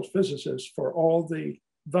 Emeritus Health Physicist, for all the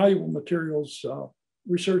valuable materials,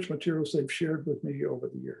 research materials they've shared with me over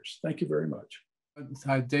the years. Thank you very much.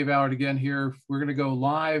 Hi, Dave Allard again here. We're going to go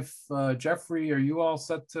live. Jeffrey, are you all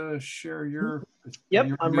set to share your?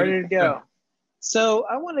 Yep, I'm ready to go. So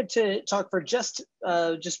I wanted to talk for just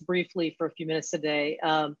briefly for a few minutes today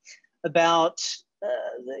about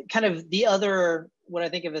kind of the other, what I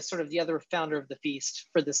think of as sort of the other founder of the feast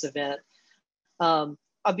for this event.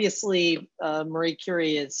 Obviously, Marie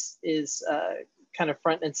Curie is kind of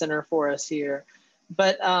front and center for us here,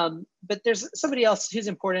 but there's somebody else who's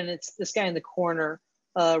important. It's this guy in the corner,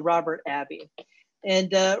 Robert Abbey.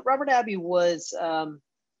 And Robert Abbey was a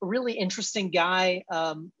really interesting guy,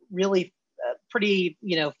 really pretty,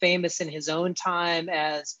 famous in his own time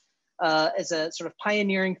as a sort of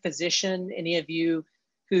pioneering physician. Any of you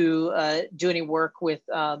who do any work with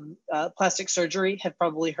plastic surgery have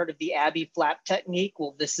probably heard of the Abbey flap technique.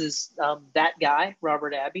 Well, this is that guy,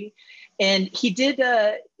 Robert Abbey. And he did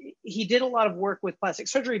a lot of work with plastic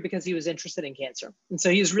surgery because he was interested in cancer. And so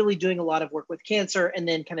he was really doing a lot of work with cancer, and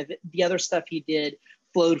then kind of the other stuff he did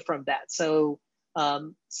flowed from that. So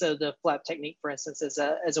the flap technique, for instance,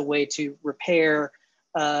 as a way to repair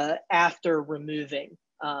after removing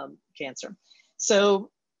cancer.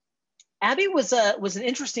 So Abbey was an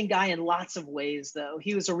interesting guy in lots of ways, though.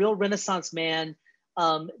 He was a real Renaissance man,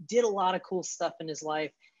 did a lot of cool stuff in his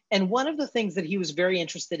life. And one of the things that he was very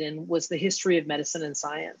interested in was the history of medicine and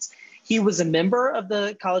science. He was a member of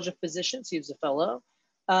the College of Physicians. He was a fellow.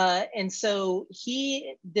 And so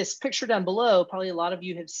this picture down below, probably a lot of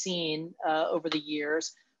you have seen over the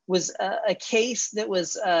years, was a case that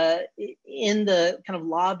was in the kind of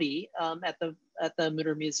lobby at the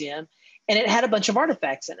Mütter Museum, and it had a bunch of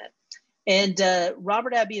artifacts in it. And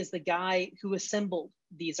Robert Abbey is the guy who assembled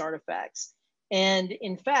these artifacts. And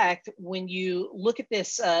in fact, when you look at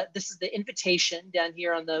this, this is the invitation down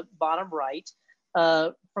here on the bottom right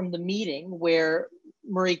from the meeting where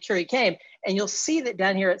Marie Curie came. And you'll see that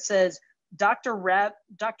down here it says, Dr.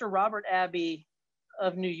 Robert Abbey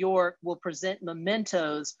of New York will present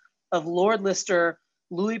mementos of Lord Lister,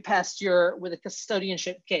 Louis Pasteur with a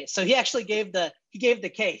custodianship case. So he actually gave the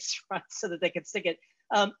case, right, so that they could stick it.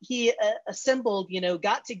 He assembled,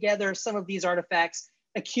 got together some of these artifacts,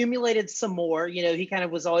 accumulated some more. He kind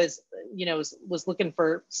of was always, was looking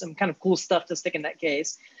for some kind of cool stuff to stick in that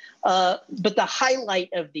case. But the highlight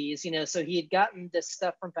of these, so he had gotten this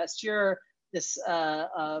stuff from Pasteur, this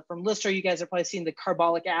from Lister. You guys have probably seen the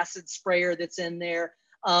carbolic acid sprayer that's in there.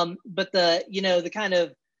 But the kind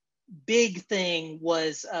of big thing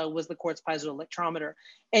was the quartz piezoelectrometer.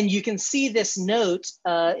 And you can see this note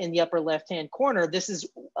in the upper left-hand corner. This is,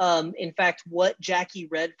 in fact, what Jacqui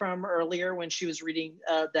read from earlier when she was reading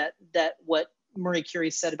that what Marie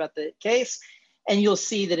Curie said about the case. And you'll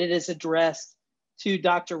see that it is addressed to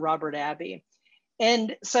Dr. Robert Abbey.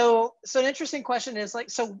 And so an interesting question is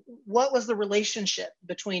so what was the relationship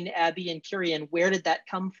between Abbey and Curie, and where did that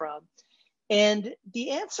come from? And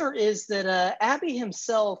the answer is that Abbey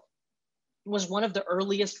himself was one of the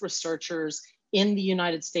earliest researchers in the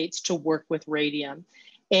United States to work with radium.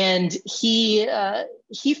 And he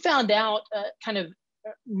found out, kind of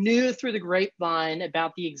knew through the grapevine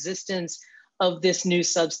about the existence of this new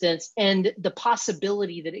substance and the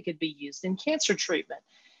possibility that it could be used in cancer treatment.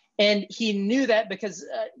 And he knew that because,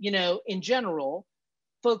 you know, in general,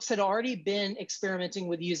 folks had already been experimenting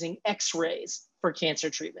with using X-rays for cancer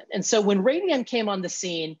treatment. And so when radium came on the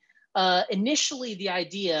scene, initially the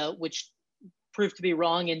idea, which proved to be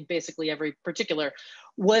wrong in basically every particular,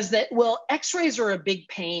 was that, well, X-rays are a big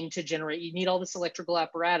pain to generate. You need all this electrical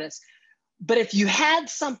apparatus. But if you had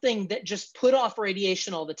something that just put off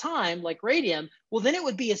radiation all the time, like radium, well, then it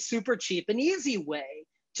would be a super cheap and easy way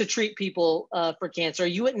to treat people for cancer.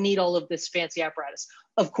 You wouldn't need all of this fancy apparatus.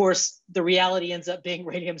 Of course, the reality ends up being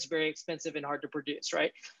radium's very expensive and hard to produce,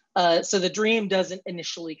 right? So the dream doesn't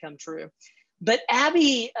initially come true. But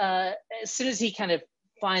Abbey, as soon as he kind of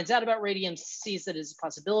finds out about radium, sees that as a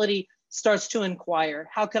possibility, starts to inquire,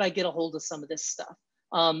 how could I get a hold of some of this stuff?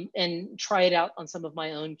 And try it out on some of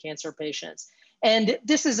my own cancer patients. And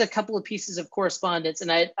this is a couple of pieces of correspondence,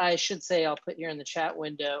 and I should say, I'll put here in the chat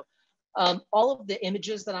window, all of the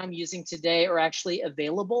images that I'm using today are actually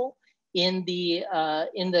available in the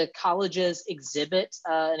college's exhibit,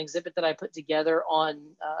 an exhibit that I put together on,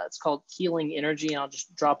 it's called Healing Energy. I'll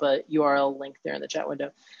just drop a URL link there in the chat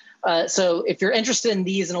window. So if you're interested in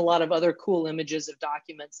these and a lot of other cool images of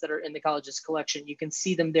documents that are in the college's collection, you can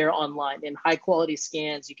see them there online in high quality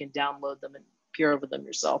scans. You can download them and peer over them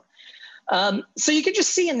yourself. So you can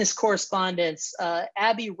just see in this correspondence,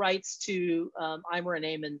 Abbey writes to Eimer and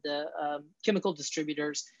Eamon, the chemical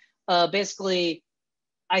distributors, basically,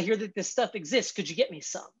 I hear that this stuff exists. Could you get me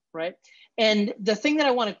some, right? And the thing that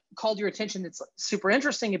I want to call to your attention that's super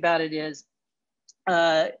interesting about it is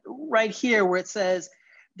right here where it says,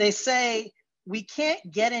 they say, we can't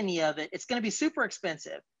get any of it. It's going to be super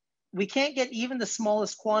expensive. We can't get even the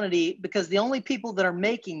smallest quantity because the only people that are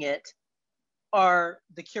making it are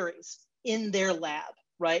the Curies in their lab,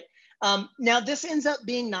 right? Now, this ends up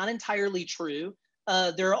being not entirely true.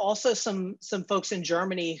 There are also some folks in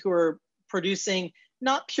Germany who are producing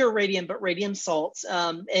not pure radium, but radium salts.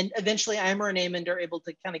 And eventually Eimer and Eamon are able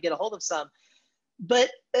to kind of get a hold of some.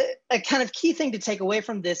 But a kind of key thing to take away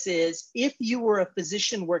from this is if you were a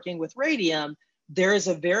physician working with radium, there is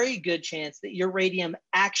a very good chance that your radium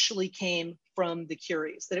actually came from the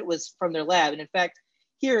Curies, that it was from their lab. And in fact,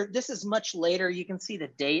 here, this is much later. You can see the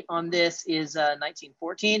date on this is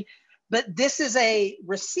 1914, but this is a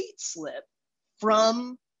receipt slip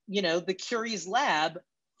from, you know, the Curie's lab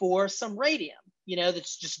for some radium, you know,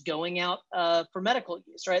 that's just going out for medical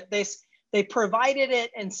use, right? They provided it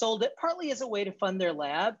and sold it partly as a way to fund their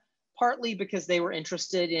lab, partly because they were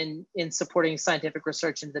interested in supporting scientific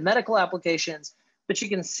research into medical applications. But you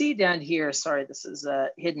can see down here, sorry, this is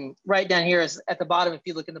hidden, right down here is at the bottom. If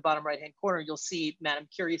you look in the bottom right-hand corner, you'll see Madame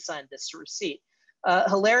Curie signed this receipt.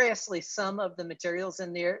 Hilariously, some of the materials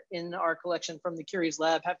in our collection from the Curie's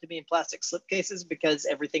lab have to be in plastic slipcases because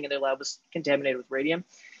everything in their lab was contaminated with radium.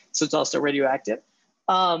 So it's also radioactive.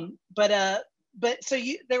 But so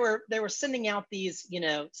they were sending out these, you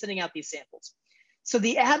know, sending out these samples. So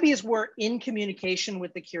the Abbeys were in communication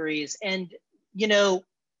with the Curies and, you know,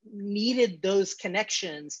 needed those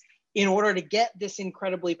connections in order to get this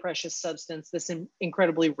incredibly precious substance, this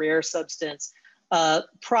incredibly rare substance,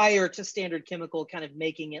 prior to Standard Chemical kind of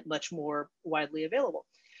making it much more widely available.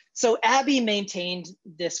 So Abbey maintained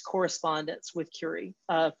this correspondence with Curie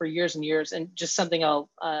for years and years, and just something I'm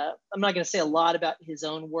not going to say a lot about his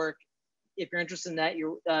own work. If you're interested in that,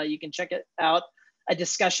 you can check it out, a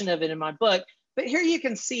discussion of it in my book. But here you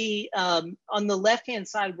can see on the left-hand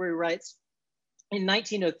side where he writes, in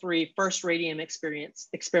 1903, first radium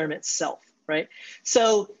experiment self, right?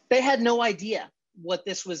 So they had no idea what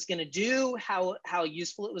this was going to do, how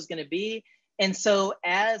useful it was going to be. And so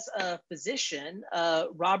as a physician,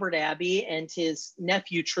 Robert Abbey and his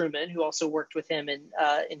nephew Truman, who also worked with him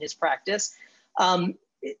in his practice,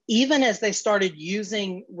 even as they started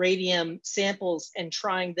using radium samples and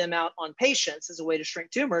trying them out on patients as a way to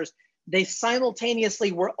shrink tumors, they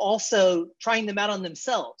simultaneously were also trying them out on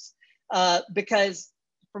themselves. Because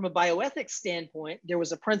from a bioethics standpoint, there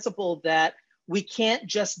was a principle that we can't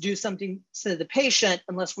just do something to the patient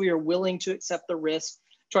unless we are willing to accept the risk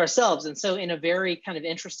to ourselves. And so in a very kind of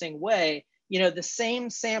interesting way, you know, the same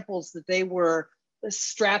samples that they were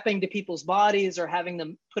strapping to people's bodies or having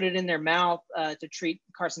them put it in their mouth to treat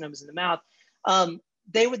carcinomas in the mouth,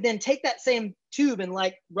 they would then take that same tube and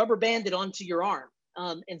like rubber band it onto your arm,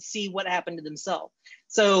 and see what happened to themselves.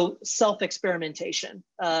 So self-experimentation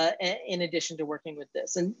in addition to working with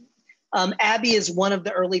this. And Abby is one of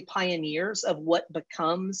the early pioneers of what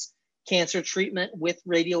becomes cancer treatment with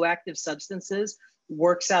radioactive substances,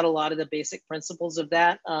 works out a lot of the basic principles of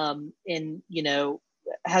that, and, you know,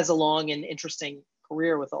 has a long and interesting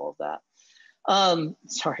career with all of that.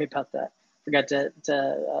 Sorry about that. Forgot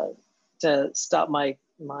to stop my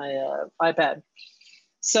iPad.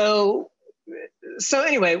 So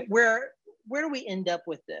anyway, where do we end up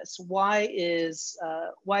with this? Why is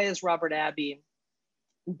Robert Abbey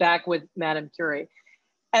back with Madame Curie?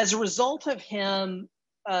 As a result of him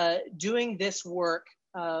doing this work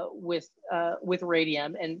with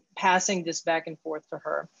radium and passing this back and forth to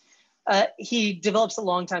her, he develops a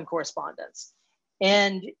long-time correspondence.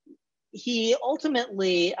 And he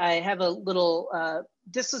ultimately, I have a little,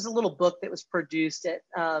 this is a little book that was produced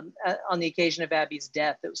on the occasion of Abbey's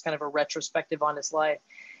death. It was kind of a retrospective on his life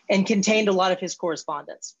and contained a lot of his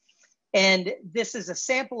correspondence. And this is a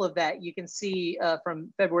sample of that. You can see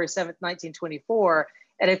from February 7th, 1924.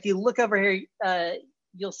 And if you look over here,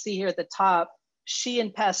 you'll see here at the top, she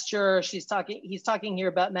and Pasteur, he's talking here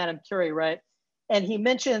about Madame Curie, right? And he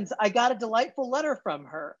mentions, I got a delightful letter from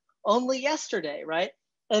her only yesterday, right?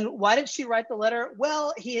 And why did she write the letter?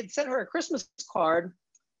 Well, he had sent her a Christmas card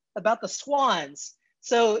about the swans.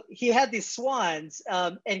 So he had these swans,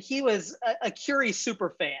 and he was a Curie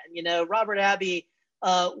super fan. You know, Robert Abbey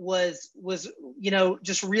was you know,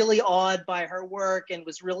 just really awed by her work and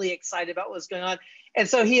was really excited about what was going on. And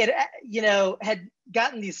so he had, you know, had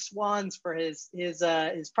gotten these swans for his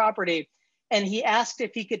property, and he asked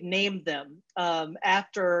if he could name them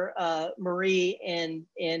after Marie and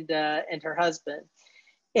her husband.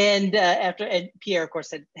 And Pierre, of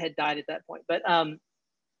course, had died at that point. But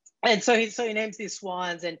and so he names these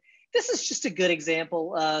swans, and this is just a good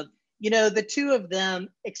example of, you know, the two of them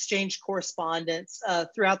exchanged correspondence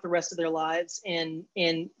throughout the rest of their lives and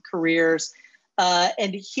in careers,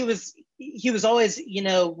 and he was always, you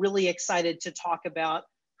know, really excited to talk about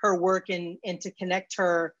her work and to connect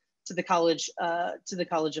her to the College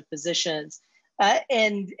of Physicians.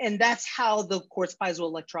 And that's how the quartz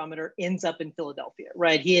piezoelectrometer ends up in Philadelphia,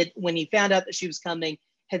 right? He had, when he found out that she was coming,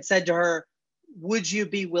 had said to her, would you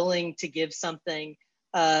be willing to give something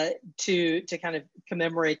to kind of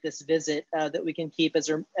commemorate this visit that we can keep as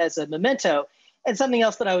a memento? And something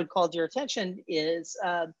else that I would call to your attention is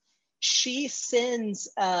she sends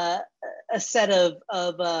a set of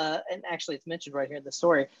and actually it's mentioned right here in the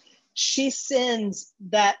story, she sends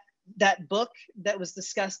that book that was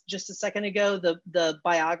discussed just a second ago, the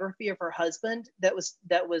biography of her husband, that was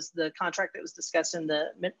the contract that was discussed in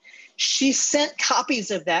she sent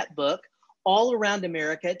copies of that book all around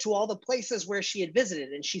America to all the places where she had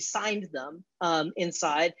visited, and she signed them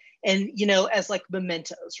inside, and, you know, as like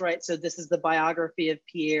mementos, right? So this is the biography of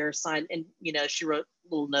Pierre signed, and, you know, she wrote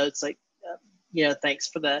little notes like, you know, thanks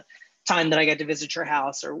for the time that I got to visit your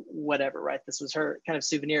house or whatever, right? This was her kind of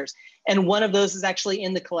souvenirs. And one of those is actually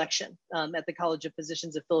in the collection at the College of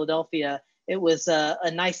Physicians of Philadelphia. It was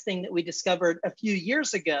a nice thing that we discovered a few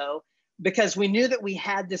years ago, because we knew that we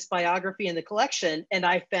had this biography in the collection, and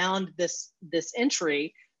I found this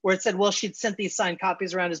entry where it said, well, she'd sent these signed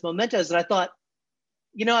copies around as mementos, and I thought,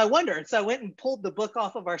 you know, I wonder. And so I went and pulled the book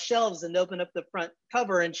off of our shelves and opened up the front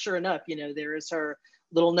cover, and sure enough, you know, there is her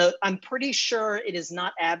little note. I'm pretty sure it is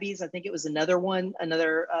not Abby's. I think it was another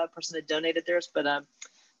person had donated theirs,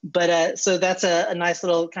 but so that's a nice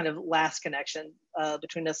little kind of last connection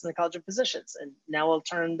between us and the College of Physicians. And now I'll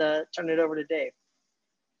turn it over to Dave.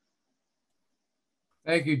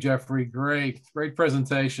 Thank you, Jeffrey. Great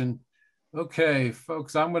presentation. Okay,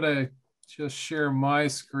 folks, I'm going to just share my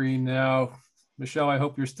screen now. Michelle, I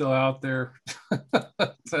hope you're still out there.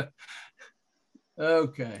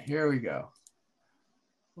 Okay, here we go.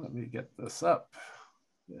 Let me get this up.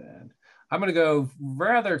 And I'm going to go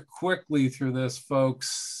rather quickly through this,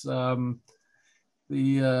 folks. The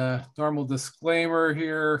normal disclaimer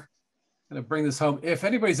here. I'm going to bring this home. If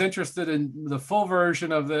anybody's interested in the full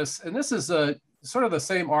version of this, and this is a sort of the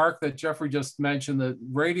same arc that Jeffrey just mentioned, the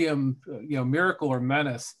radium, you know, miracle or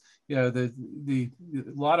menace. You know, a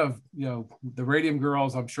lot of, you know, the Radium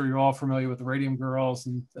Girls. I'm sure you're all familiar with the Radium Girls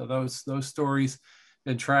and those stories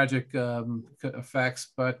and tragic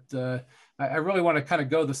effects. But I really want to kind of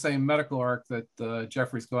go the same medical arc that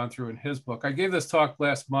Jeffrey's gone through in his book. I gave this talk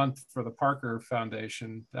last month for the Parker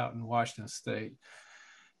Foundation out in Washington State.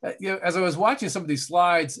 You know, as I was watching some of these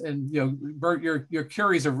slides, and, you know, Bert, your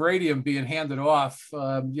Curies of radium being handed off,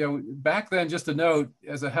 you know, back then, just a note,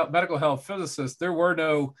 as a medical health physicist, there were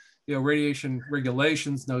no, radiation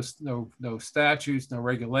regulations, no statutes, no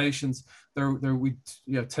regulations.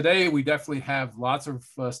 Today we definitely have lots of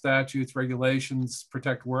statutes, regulations,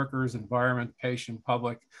 protect workers, environment, patient,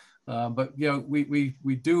 public. But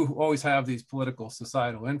we do always have these political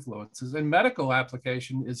societal influences, and medical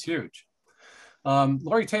application is huge.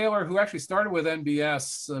 Laurie Taylor, who actually started with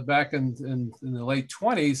NBS back in the late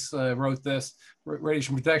 20s, wrote this: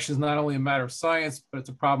 radiation protection is not only a matter of science, but it's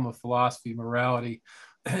a problem of philosophy, morality,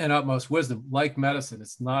 and utmost wisdom. Like medicine,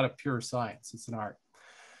 it's not a pure science, it's an art.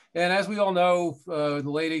 And as we all know, the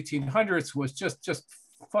late 1800s was just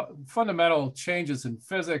fundamental changes in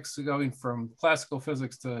physics, going from classical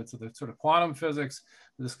physics to the sort of quantum physics,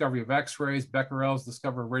 the discovery of X-rays, Becquerel's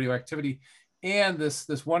discovery of radioactivity, and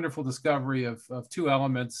this wonderful discovery of two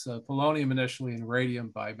elements, polonium initially and radium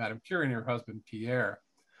by Madame Curie and her husband, Pierre.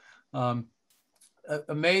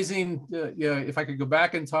 Amazing. If I could go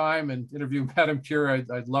back in time and interview Madame Curie,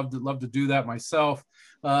 I'd love to do that myself.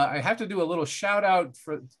 I have to do a little shout out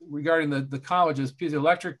regarding the college's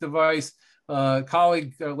piezo-electric device.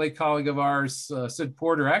 Late colleague of ours, Sid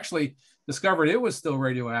Porter, actually discovered it was still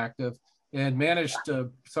radioactive and managed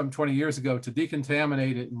some 20 years ago to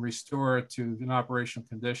decontaminate it and restore it to an operational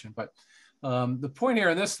condition. But the point here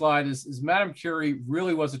in this slide is Madame Curie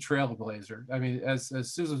really was a trailblazer. I mean, as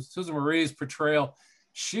Susan Marie's portrayal,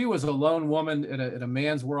 she was a lone woman in a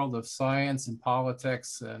man's world of science and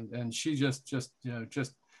politics, and she just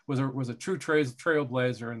was a true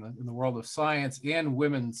trailblazer in the world of science and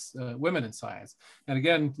women in science. And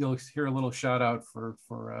again, you'll hear a little shout out for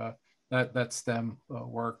that STEM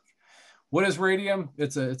work. What is radium?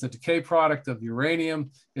 It's a decay product of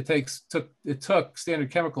uranium. It took Standard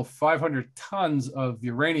Chemical 500 tons of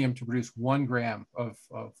uranium to produce 1 gram of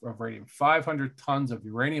radium. 500 tons of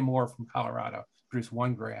uranium ore from Colorado to produce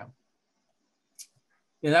 1 gram.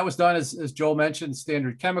 And that was done, as Joel mentioned,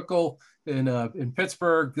 Standard Chemical in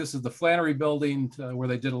Pittsburgh. This is the Flannery building where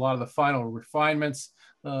they did a lot of the final refinements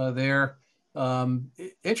there.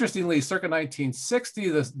 Interestingly, circa 1960,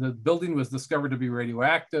 the building was discovered to be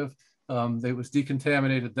radioactive. It was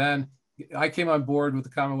decontaminated then. I came on board with the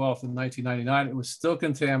Commonwealth in 1999. It was still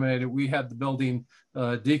contaminated. We had the building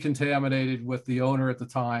decontaminated with the owner at the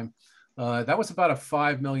time. That was about a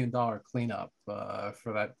 $5 million cleanup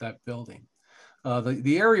for that building.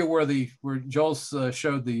 The area where Joel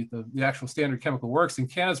showed the actual Standard Chemical Works in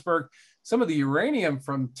Canonsburg, some of the uranium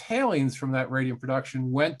from tailings from that radium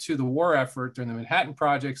production went to the war effort during the Manhattan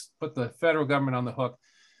projects, put the federal government on the hook.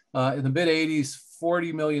 In the mid 80s,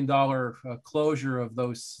 $40 million closure of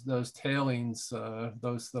those tailings,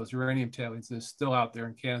 those uranium tailings is still out there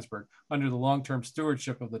in Canonsburg under the long-term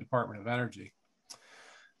stewardship of the Department of Energy.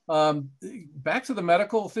 Back to the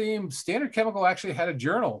medical theme, Standard Chemical actually had a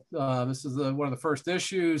journal. This is one of the first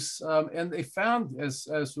issues, and they found, as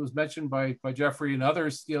was mentioned by Jeffrey and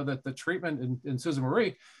others, that the treatment in Susan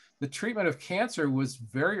Marie, the treatment of cancer was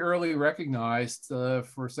very early recognized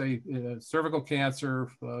for, say, cervical cancer.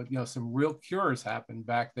 Some real cures happened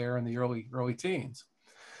back there in the early teens.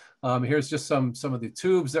 Here's just some of the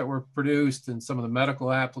tubes that were produced and some of the medical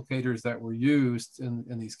applicators that were used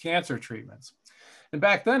in these cancer treatments. And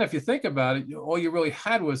back then, if you think about it, all you really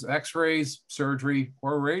had was X-rays, surgery,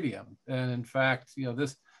 or radium. And in fact,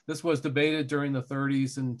 this was debated during the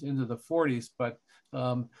 30s and into the 40s. But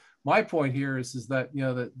my point here is that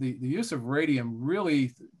the use of radium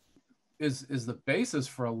really is the basis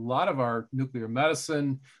for a lot of our nuclear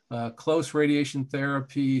medicine, close radiation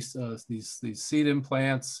therapies, these seed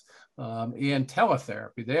implants, and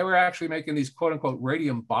teletherapy. They were actually making these quote unquote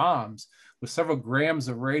radium bombs with several grams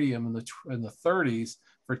of radium in the 30s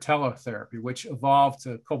for teletherapy, which evolved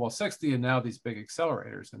to cobalt-60 and now these big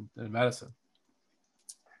accelerators in medicine.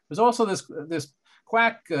 There's also this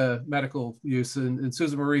quack medical use, and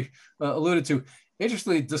Susan Marie alluded to.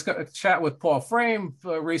 Interestingly, chat with Paul Frame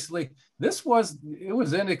recently. It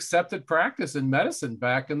was in accepted practice in medicine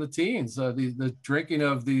back in the teens. The drinking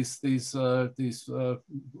of these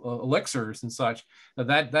elixirs and such.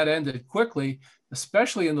 That ended quickly,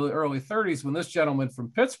 especially in the early 30s when this gentleman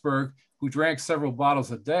from Pittsburgh, who drank several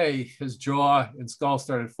bottles a day, his jaw and skull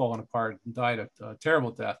started falling apart and died a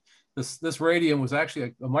terrible death. This radium was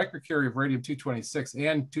actually a microcurie of radium-226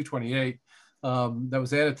 and 228 that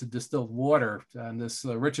was added to distilled water. And this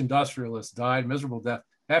rich industrialist died, miserable death.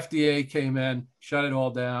 FDA came in, shut it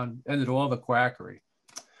all down, ended all the quackery.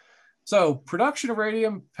 So production of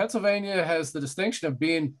radium, Pennsylvania has the distinction of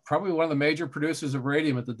being probably one of the major producers of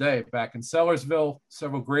radium at the day. Back in Sellersville,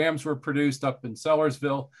 several grams were produced up in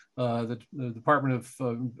Sellersville. The Department of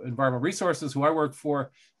Environmental Resources, who I work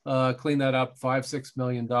for, cleaned that up, $5–6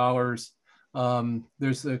 million.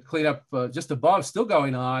 There's a cleanup just above, still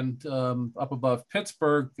going on, up above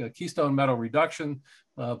Pittsburgh, Keystone Metal Reduction.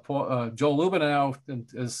 Joel Lubenau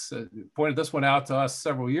has pointed this one out to us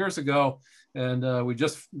several years ago, and we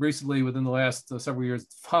just recently, within the last several years,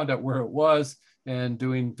 found out where it was and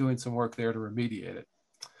doing some work there to remediate it.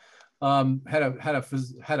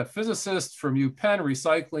 Had a physicist from UPenn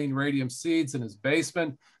recycling radium seeds in his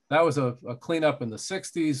basement. That was a cleanup in the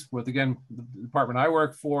 60s with, again, the department I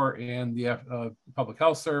work for and the Public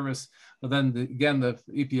Health Service. But then, again, the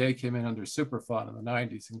EPA came in under Superfund in the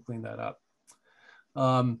 90s and cleaned that up.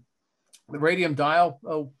 The radium dial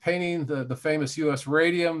painting, the famous U.S.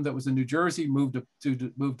 radium that was in New Jersey, moved to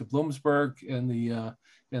Bloomsburg in the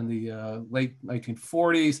late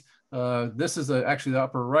 1940s. This is actually the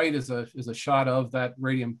upper right is a shot of that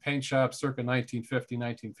radium paint shop circa 1950,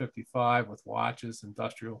 1955 with watches,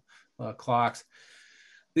 industrial clocks.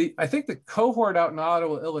 I think the cohort out in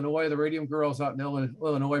Ottawa, Illinois, the radium girls out in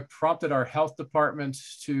Illinois prompted our health department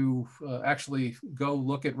to actually go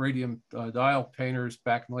look at radium dial painters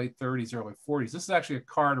back in the late 30s, early 40s. This is actually a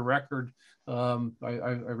card record. I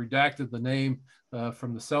redacted the name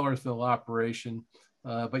from the Sellersville operation.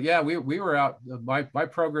 But yeah, we were out. My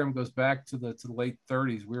program goes back to the late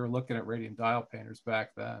 30s. We were looking at radium dial painters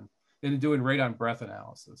back then and doing radon breath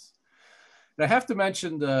analysis. And I have to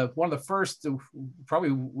mention one of the first,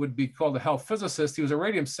 probably would be called a health physicist. He was a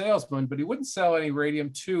radium salesman, but he wouldn't sell any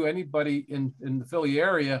radium to anybody in the Philly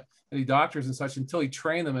area, any doctors and such, until he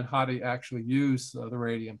trained them in how to actually use the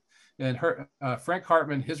radium. And Frank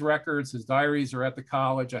Hartman, his records, his diaries are at the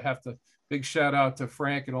college. I have to big shout out to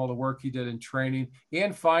Frank and all the work he did in training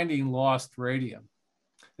and finding lost radium.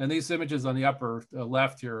 And these images on the upper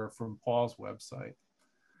left here are from Paul's website.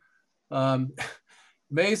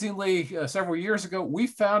 Amazingly, several years ago, we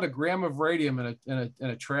found a gram of radium in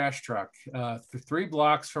a trash truck 3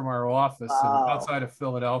 blocks from our office outside of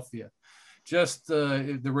Philadelphia. Just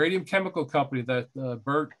the radium chemical company that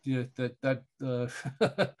Bert,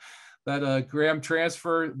 that gram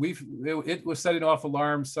transfer, it was setting off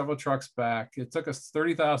alarms several trucks back. It took us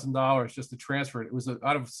 $30,000 just to transfer it. It was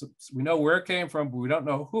we know where it came from, but we don't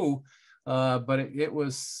know who. But it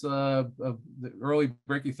was the early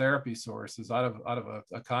brachytherapy sources out of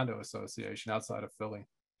a condo association outside of Philly.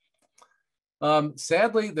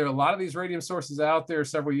 Sadly, there are a lot of these radium sources out there.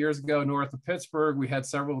 Several years ago, north of Pittsburgh, we had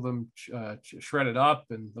several of them shredded up,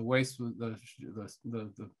 and the waste,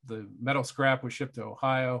 the metal scrap was shipped to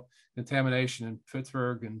Ohio. Contamination in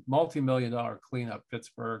Pittsburgh and multi-million-dollar cleanup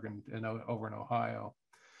Pittsburgh and over in Ohio.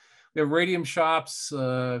 We have radium shops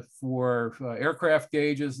for aircraft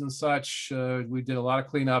gauges and such. We did a lot of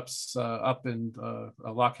cleanups up in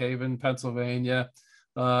Lock Haven, Pennsylvania.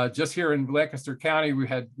 Just here in Lancaster County,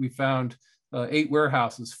 we found 8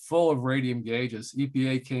 warehouses full of radium gauges.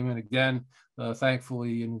 EPA came in again,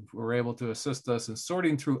 thankfully, and were able to assist us in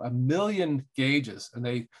sorting through 1 million gauges. And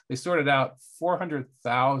they sorted out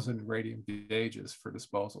 400,000 radium gauges for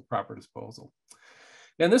disposal, proper disposal.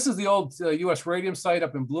 And this is the old US radium site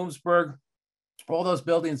up in Bloomsburg. All those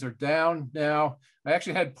buildings are down now. I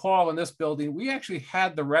actually had Paul in this building. We actually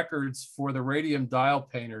had the records for the radium dial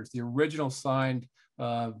painters, the original signed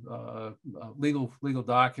legal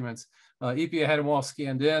documents. EPA had them all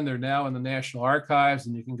scanned in. They're now in the National Archives,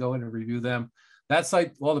 and you can go in and review them. That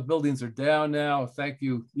site, all the buildings are down now. Thank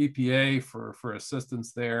you, EPA, for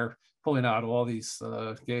assistance there, pulling out all these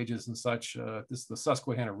gauges and such. This is the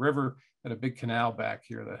Susquehanna River, had a big canal back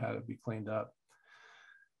here that had to be cleaned up.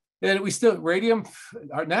 And we still, radium,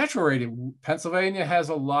 our natural radium, Pennsylvania has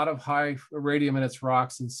a lot of high radium in its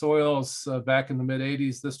rocks and soils. Back in the mid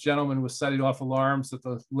 80s, this gentleman was setting off alarms at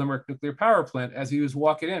the Limerick nuclear power plant as he was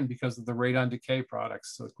walking in because of the radon decay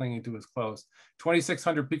products clinging to his clothes.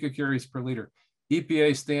 2,600 picocuries per liter.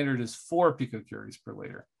 EPA standard is 4 picocuries per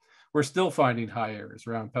liter. We're still finding high areas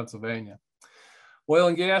around Pennsylvania. Oil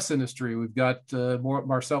and gas industry, we've got more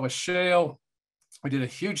Marcellus shale. We did a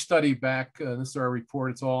huge study back, this is our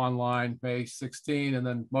report, it's all online, May 16, and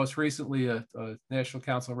then most recently a National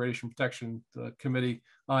Council on Radiation Protection Committee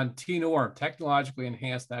on TNORM, technologically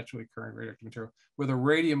enhanced naturally occurring radioactive material, where the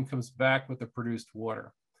radium comes back with the produced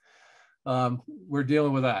water. We're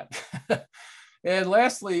dealing with that. And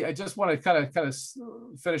lastly, I just want to kind of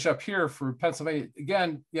finish up here for Pennsylvania.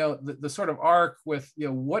 Again, you know, the sort of arc with, you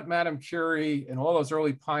know, what Madame Curie and all those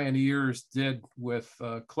early pioneers did with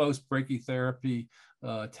close brachytherapy,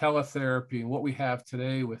 teletherapy, and what we have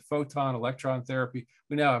today with photon electron therapy.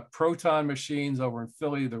 We now have proton machines over in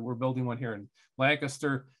Philly. That we're building one here in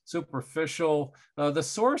Lancaster. Superficial, the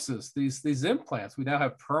sources, these implants. We now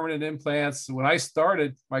have permanent implants. When I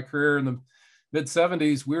started my career in the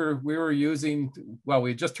mid-70s, we were using, well,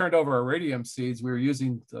 we just turned over our radium seeds. We were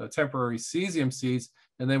using temporary cesium seeds,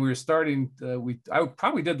 and then we were starting. I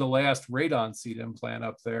probably did the last radon seed implant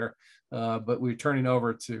up there, but we're turning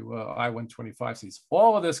over to I-125 seeds.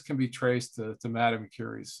 All of this can be traced to Madame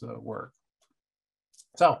Curie's work.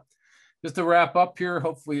 So, just to wrap up here,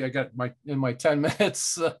 hopefully I got in my 10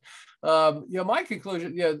 minutes. My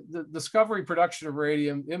conclusion, the discovery, production of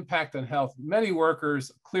radium, impact on health. Many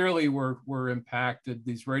workers clearly were impacted.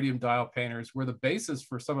 These radium dial painters were the basis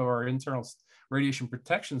for some of our internal radiation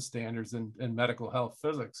protection standards in medical health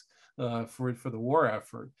physics for the war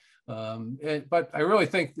effort. But I really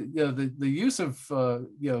think that, the use of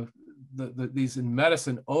these in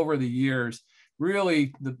medicine over the years,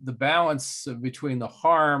 really the balance between the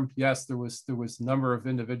harm. Yes, there was a number of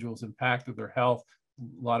individuals impacted their health.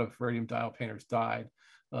 A lot of radium dial painters died,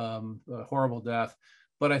 a horrible death.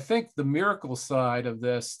 But I think the miracle side of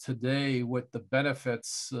this today, with the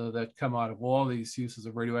benefits that come out of all these uses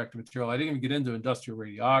of radioactive material, I didn't even get into industrial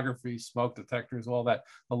radiography, smoke detectors, all that.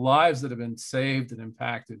 The lives that have been saved and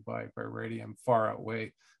impacted by radium far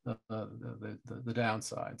outweigh the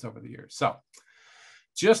downsides over the years. So,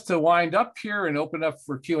 just to wind up here and open up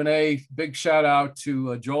for Q&A, big shout out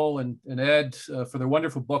to Joel and Ed for their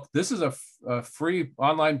wonderful book. This is a free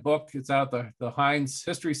online book. It's out at the Heinz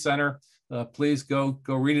History Center. Please go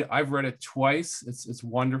read it. I've read it twice. It's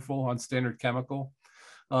wonderful on Standard Chemical.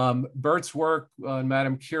 Bert's work on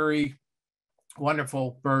Madame Curie,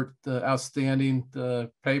 wonderful. Bert, outstanding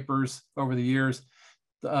papers over the years.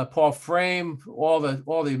 Paul Frame, all the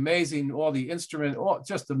amazing, all the instrument,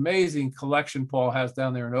 just amazing collection Paul has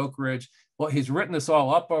down there in Oak Ridge. Well, he's written this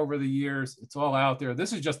all up over the years. It's all out there.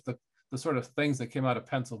 This is just the sort of things that came out of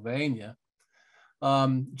Pennsylvania.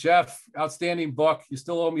 Jeff, outstanding book. You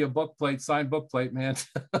still owe me a book plate, signed book plate, man.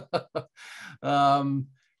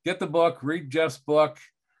 Get the book, read Jeff's book.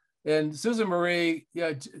 And Susan Marie,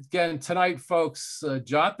 again, tonight, folks,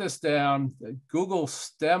 jot this down. Google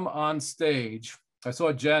STEM on Stage. I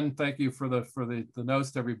saw Jen, thank you for the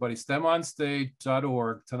notes to everybody.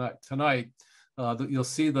 STEMonstage.org tonight. You'll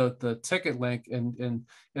see the ticket link, and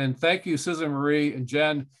thank you, Susan Marie and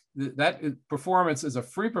Jen. That performance is a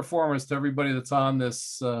free performance to everybody that's on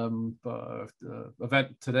this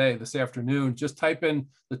event today, this afternoon. Just type in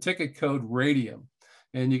the ticket code radium,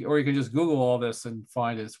 or you can just Google all this and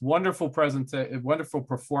find it. It's wonderful presentation, wonderful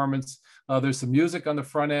performance. There's some music on the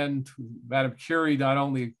front end. Madame Curie, not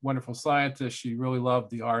only a wonderful scientist, she really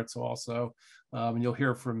loved the arts also. And you'll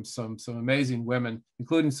hear from some amazing women,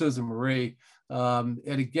 including Susan Marie. And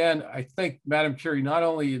again, I think Madame Curie, not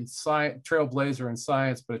only in science, trailblazer in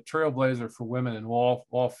science, but a trailblazer for women in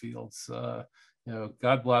all fields.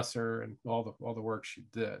 God bless her and all the work she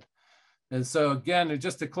did. And so again,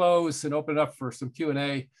 just to close and open it up for some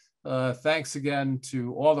Q&A, thanks again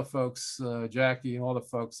to all the folks, Jacqui and all the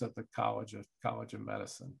folks at the College of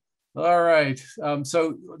Medicine. All right,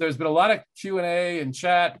 so there's been a lot of Q&A and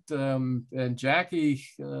chat, and Jacqui,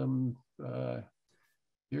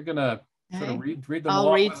 you're gonna sort of read them.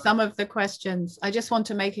 I'll read some of the questions. I just want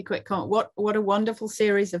to make a quick comment. What a wonderful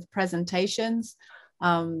series of presentations.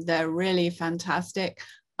 They're really fantastic.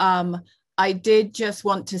 I did just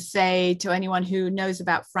want to say to anyone who knows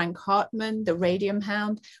about Frank Hartmann, the radium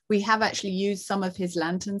hound, we have actually used some of his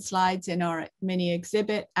lantern slides in our mini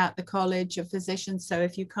exhibit at the College of Physicians. So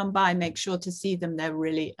if you come by, make sure to see them. They're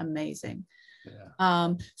really amazing.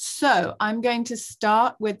 Yeah. So I'm going to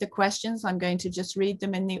start with the questions. I'm going to just read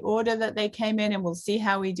them in the order that they came in, and we'll see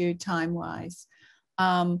how we do time-wise.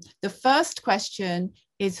 The first question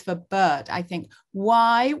is for Bert, I think.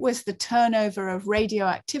 Why was the turnover of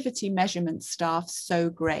radioactivity measurement staff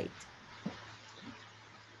so great?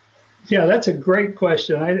 Yeah, that's a great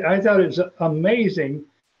question. I thought it was amazing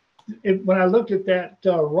when I looked at that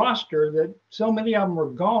roster that so many of them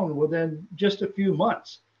were gone within just a few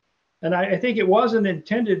months. And I think it wasn't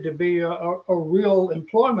intended to be a real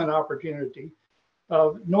employment opportunity.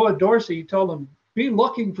 Noah Dorsey told them, be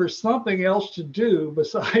looking for something else to do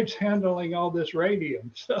besides handling all this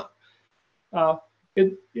radium. So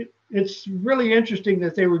it's really interesting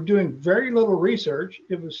that they were doing very little research.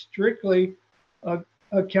 It was strictly a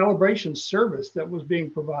calibration service that was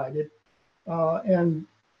being provided. And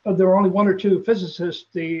there were only one or two physicists.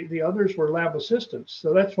 The others were lab assistants.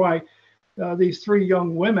 So that's why these three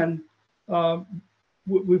young women,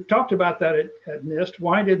 we've talked about that at NIST.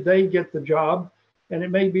 Why did they get the job? And it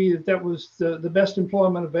may be that was the best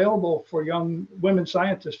employment available for young women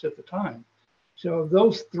scientists at the time. So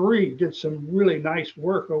those three did some really nice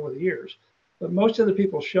work over the years. But most of the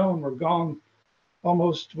people shown were gone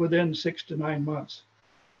almost within 6 to 9 months.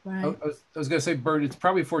 Right. I was going to say, Bert, it's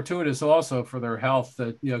probably fortuitous also for their health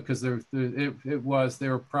that, you know, because they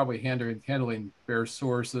were probably handling bare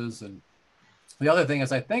sources. And the other thing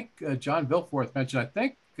is, I think John Vilforth mentioned, I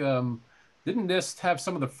think, didn't NIST have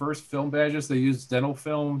some of the first film badges? They used dental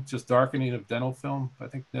film, just darkening of dental film. I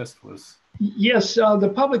think NIST was. Yes,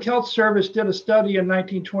 the Public Health Service did a study in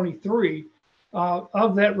 1923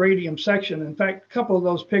 of that radium section. In fact, a couple of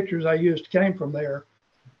those pictures I used came from there.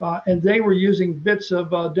 And they were using bits of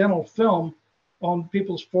dental film on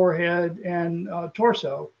people's forehead and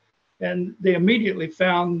torso. And they immediately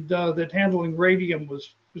found that handling radium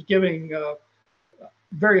was giving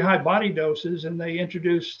very high body doses, and they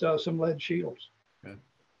introduced some lead shields. Good.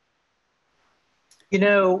 You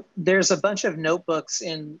know, there's a bunch of notebooks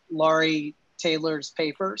in Laurie Taylor's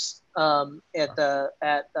papers at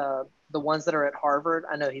the ones that are at Harvard.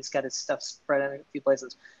 I know he's got his stuff spread in a few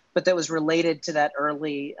places, but that was related to that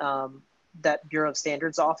early, that Bureau of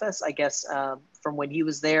Standards office, I guess, from when he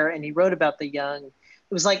was there. And he wrote about the young,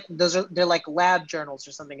 it was like, they're like lab journals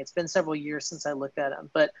or something. It's been several years since I looked at them,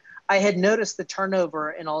 but I had noticed the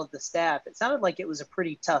turnover in all of the staff. It sounded like it was a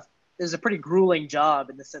pretty grueling job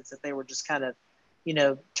in the sense that they were just kind of, you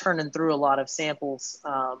know, turning through a lot of samples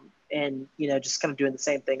and, you know, just kind of doing the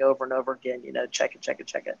same thing over and over again, you know, check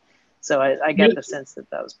it. So I get the sense that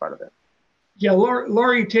that was part of it. Yeah,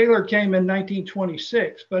 Laurie Taylor came in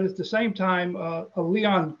 1926, but at the same time,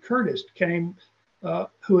 Leon Curtis came,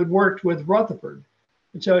 who had worked with Rutherford.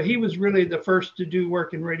 And so he was really the first to do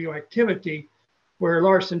work in radioactivity, where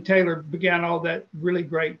Larson Taylor began all that really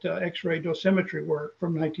great X-ray dosimetry work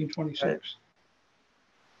from 1926.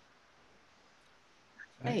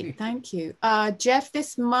 Right. Great, thank you. Jeff,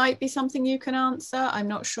 this might be something you can answer. I'm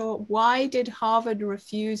not sure. Why did Harvard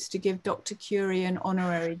refuse to give Dr. Curie an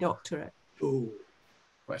honorary doctorate? Ooh.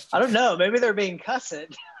 Question. I don't know. Maybe they're being cussed.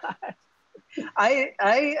 I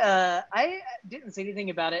didn't say anything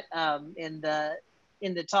about it in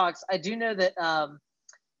the talks. I do know that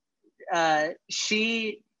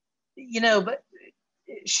she, you know, but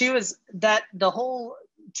she was the whole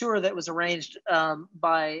tour that was arranged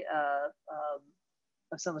by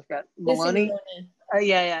something like that, Maloney.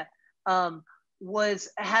 Had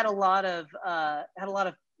a lot of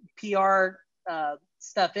PR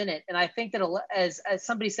stuff in it, and I think that as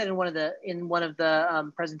somebody said in one of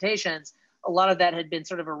the presentations, a lot of that had been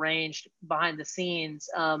sort of arranged behind the scenes.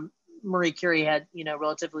 Marie Curie had, you know,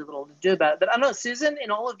 relatively little to do about it. But I don't know, Susan, in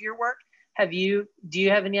all of your work, do you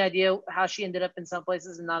have any idea how she ended up in some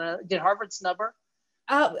places and did Harvard snub her?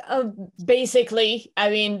 Basically, I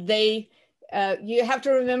mean, you have to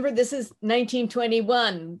remember this is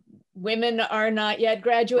 1921. Women are not yet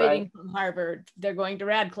graduating from Harvard. They're going to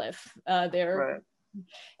Radcliffe. And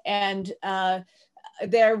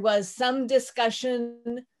there was some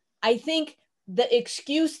discussion. I think the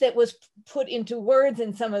excuse that was put into words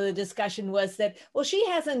in some of the discussion was that, well, she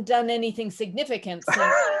hasn't done anything significant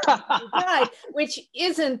since she died, which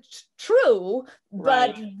isn't true,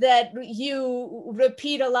 but that you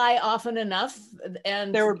repeat a lie often enough.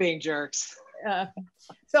 And they were being jerks.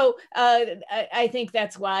 So I think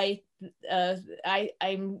that's why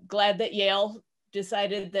I'm glad that Yale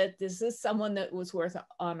decided that this is someone that was worth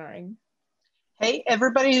honoring. Hey,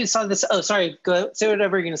 everybody who saw this, oh, sorry, go say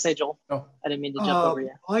whatever you're going to say, Joel. Oh. I didn't mean to jump over you.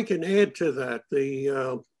 I can add to that.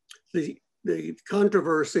 The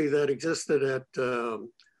controversy that existed at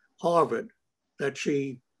Harvard, that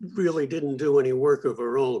she really didn't do any work of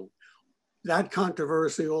her own. That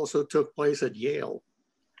controversy also took place at Yale.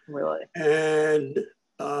 Really? And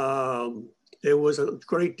there was a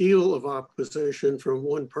great deal of opposition from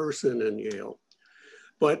one person in Yale.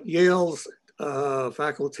 But Yale's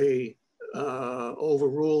faculty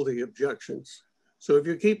overruled the objections. So if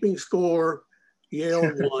you're keeping score, Yale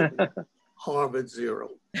 1, Harvard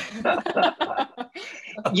 0.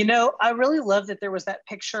 You know, I really love that there was that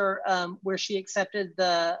picture where she accepted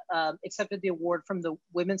the award from the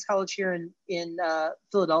Women's College here in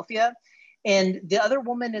Philadelphia. And the other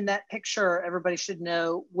woman in that picture, everybody should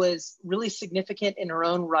know, was really significant in her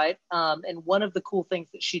own right. And one of the cool things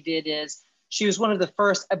that she did is she was one of the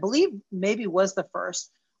first, I believe maybe was the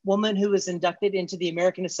first woman who was inducted into the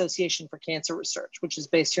American Association for Cancer Research, which is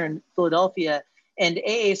based here in Philadelphia. And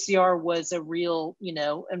AACR was a real, you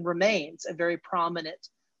know, and remains a very prominent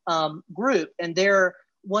group. And they're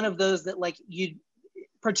one of those that, like, you,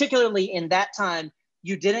 particularly in that time,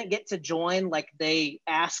 you didn't get to join, like they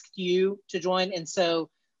asked you to join. And so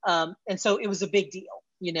it was a big deal,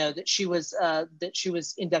 you know, that she was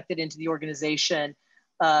inducted into the organization.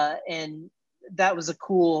 And that was a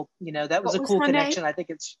cool, you know, that was a cool connection. I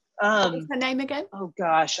think it's What's her name again? Oh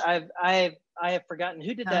gosh, I have forgotten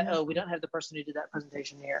who did that. Oh, we don't have the person who did that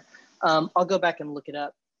presentation here. I'll go back and look it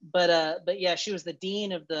up. But yeah, she was the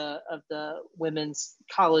dean of the women's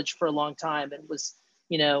college for a long time, and was,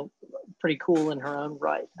 you know, pretty cool in her own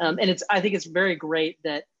right. And I think it's very great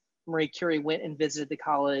that Marie Curie went and visited the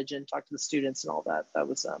college and talked to the students and all that. That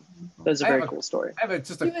was a very cool story.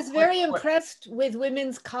 She was very impressed with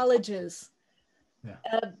women's colleges. Yeah.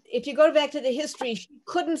 If you go back to the history, she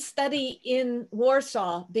couldn't study in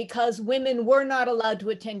Warsaw because women were not allowed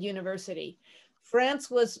to attend university.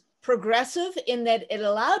 France was progressive in that it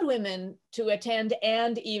allowed women to attend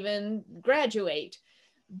and even graduate.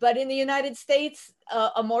 But in the United States,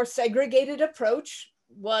 a more segregated approach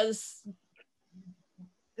was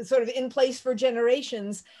sort of in place for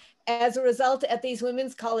generations. As a result, at these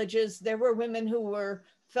women's colleges, there were women who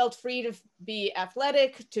felt free to be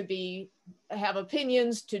athletic, to have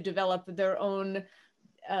opinions, to develop their own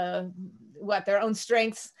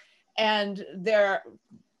strengths. And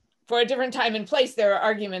for a different time and place, there are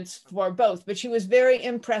arguments for both. But she was very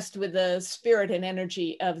impressed with the spirit and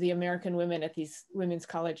energy of the American women at these women's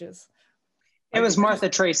colleges. It was Martha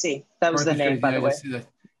Tracy. That was the name, by the way.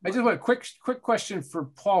 I just want a quick question for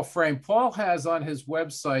Paul Frame. Paul has on his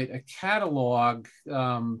website a catalog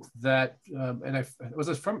was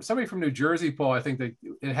from somebody from New Jersey, Paul. I think that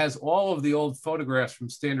it has all of the old photographs from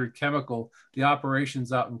Standard Chemical, the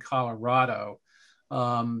operations out in Colorado,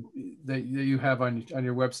 that you have on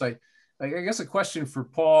your website. I guess a question for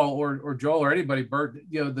Paul or Joel or anybody, Bert.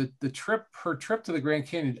 You know, her trip to the Grand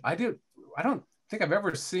Canyon. I don't think I've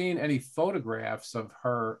ever seen any photographs of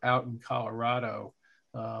her out in Colorado.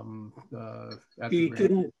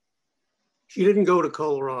 She didn't go to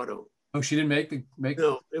Colorado. Oh, she didn't make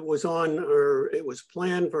No, it was on her. It was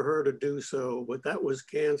planned for her to do so, but that was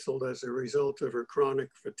canceled as a result of her chronic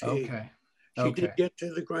fatigue. Okay. She did get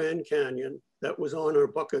to the Grand Canyon. That was on her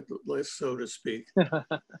bucket list, so to speak.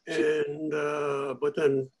 And but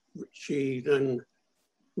then she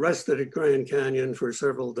rested at Grand Canyon for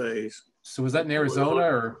several days. So was that in Arizona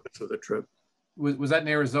or for the trip? Was that in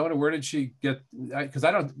Arizona? Where did she get? Because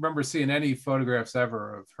I don't remember seeing any photographs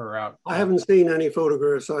ever of her out. I haven't seen any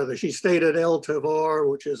photographs either. She stayed at El Tovar,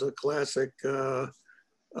 which is a classic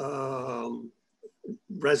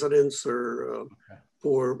residence for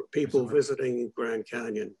people visiting Grand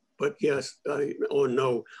Canyon. But yes,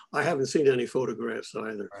 no, I haven't seen any photographs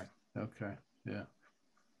either. Right. Okay. Yeah.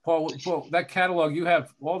 Paul, that catalog, you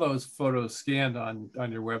have all those photos scanned on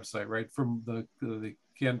your website, right? From the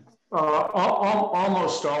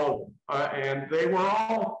almost all of them. And they were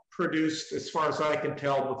all produced, as far as I can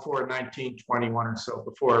tell, before 1921 or so,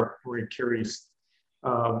 before Marie Curie's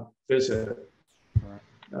visit.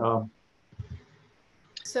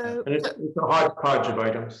 So and it's a hodgepodge of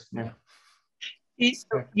items. Yeah.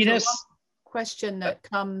 You know, question that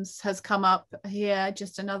has come up here,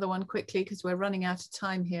 just another one quickly because we're running out of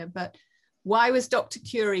time here, but why was Dr.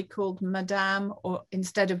 Curie called Madame or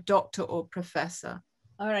instead of Doctor or Professor?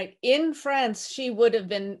 All right, in France, she would have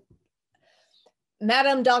been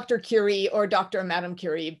Madame Dr. Curie or Dr. Madame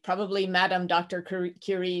Curie, probably Madame Dr.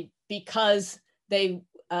 Curie, because they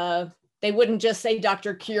wouldn't just say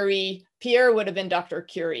Dr. Curie. Pierre would have been Dr.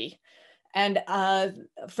 Curie. And a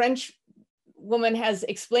French woman has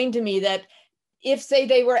explained to me that if, say,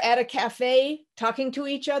 they were at a cafe talking to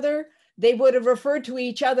each other, they would have referred to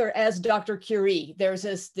each other as Dr. Curie. There's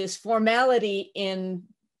this formality in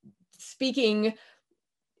speaking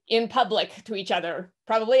in public to each other.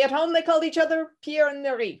 Probably at home they called each other Pierre and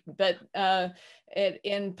Marie, but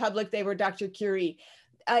in public they were Dr. Curie.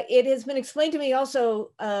 It has been explained to me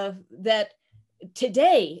also that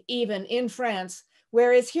today, even in France,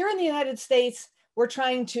 whereas here in the United States, we're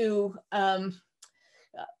trying to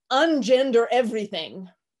ungender everything.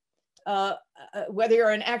 Whether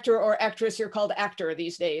you're an actor or actress, you're called actor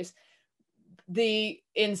these days,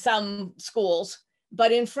 in some schools.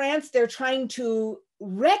 But in France, they're trying to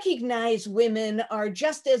recognize women are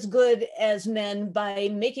just as good as men by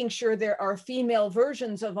making sure there are female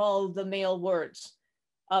versions of all the male words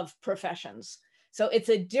of professions. So it's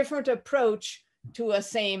a different approach to a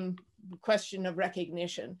same question of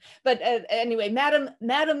recognition. But anyway,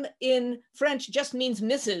 Madame in French just means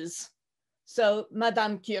Mrs. So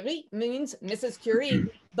Madame Curie means Mrs. Curie,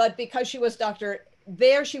 but because she was doctor,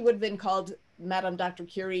 there she would have been called Madame Dr.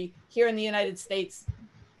 Curie. Here in the United States,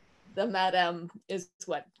 the Madame is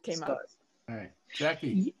what came out. All right,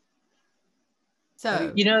 Jacqui.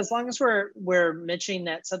 So, you know, as long as we're mentioning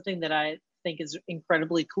that, something that I think is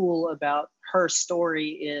incredibly cool about her story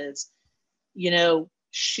is, you know,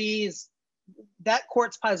 she's that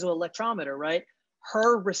quartz piezoelectrometer, right?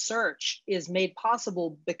 her research is made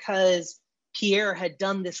possible because Pierre had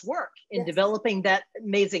done this work in developing that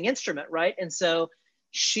amazing instrument, right? And so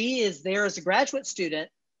she is there as a graduate student,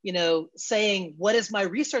 you know, saying, what is my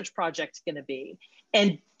research project going to be?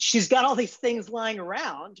 And she's got all these things lying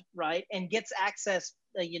around, right? And gets access,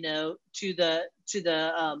 you know, to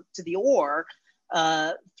the ore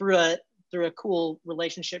through a cool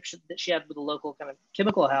relationship that she had with a local kind of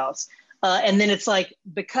chemical house. And then it's like,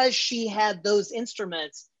 because she had those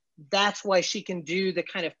instruments, that's why she can do the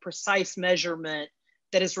kind of precise measurement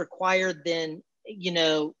that is required. Then, you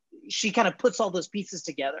know, she kind of puts all those pieces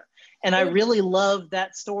together. And I really love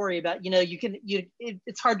that story about, you know,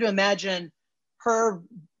 it's hard to imagine her,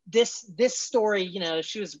 this story, you know,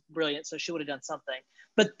 she was brilliant, so she would have done something.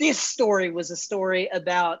 But this story was a story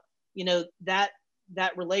about, you know, that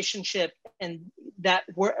relationship, and that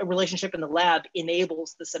relationship in the lab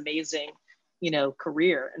enables this amazing, you know,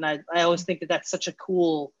 career. And I always think that that's such a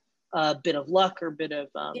cool bit of luck, or bit of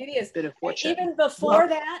fortune. Even before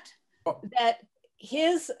that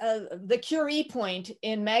his the Curie point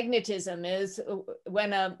in magnetism is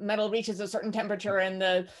when a metal reaches a certain temperature and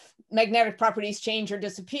the magnetic properties change or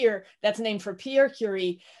disappear. That's named for Pierre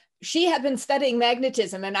Curie. She had been studying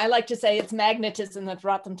magnetism, and I like to say it's magnetism that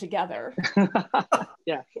brought them together.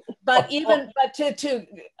 Yeah. But to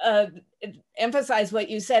emphasize what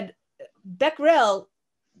you said, Becquerel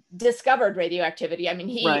discovered radioactivity. I mean,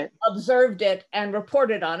 he observed it and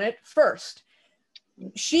reported on it first.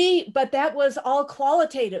 But that was all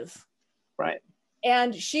qualitative. Right.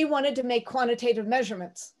 And she wanted to make quantitative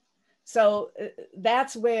measurements. So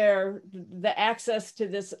that's where the access to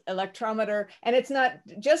this electrometer, and it's not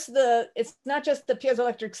just the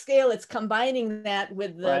piezoelectric scale, it's combining that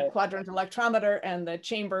with the quadrant electrometer and the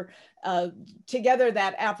chamber together,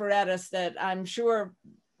 that apparatus that I'm sure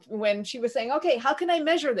when she was saying, okay, how can I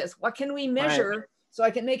measure this? What can we measure so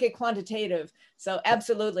I can make it quantitative? So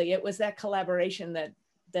absolutely, it was that collaboration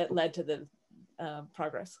that led to the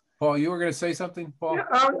progress. Paul, you were going to say something, Paul? Yeah,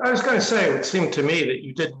 I was going to say, it seemed to me that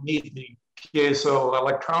you didn't need the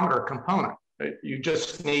piezo-electrometer component. You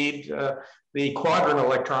just need the quadrant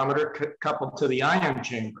electrometer coupled to the ion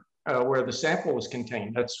chamber where the sample was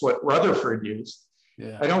contained. That's what Rutherford used.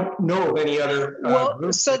 Yeah. I don't know of any other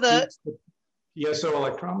group so that used the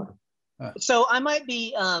piezo-electrometer. So I might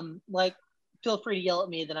be feel free to yell at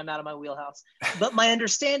me that I'm out of my wheelhouse. But my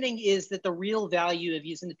understanding is that the real value of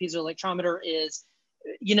using the piezoelectrometer is,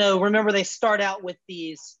 you know, remember they start out with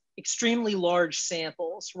these extremely large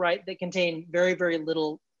samples, right, that contain very, very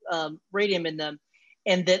little radium in them,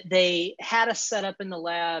 and that they had a setup in the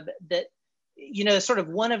lab that, you know, sort of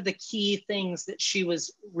one of the key things that she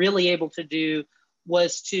was really able to do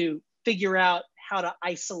was to figure out how to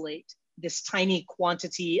isolate this tiny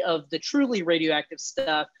quantity of the truly radioactive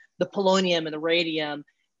stuff, the polonium and the radium,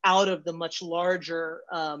 out of the much larger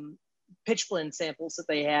pitchblende samples that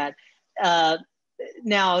they had.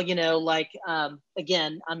 Now, you know, like,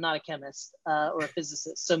 again, I'm not a chemist or a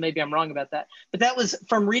physicist, so maybe I'm wrong about that. But that was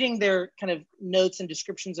from reading their kind of notes and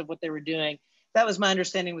descriptions of what they were doing. That was my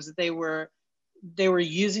understanding, was that they were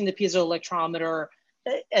using the piezoelectrometer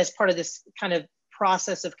as part of this kind of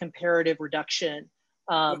process of comparative reduction.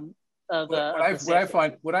 What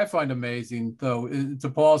I find amazing, though, to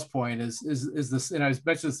Paul's point, is this, and I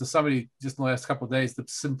mentioned this to somebody just in the last couple of days, the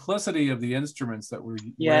simplicity of the instruments that were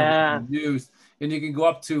used. And you can go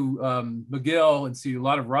up to McGill and see a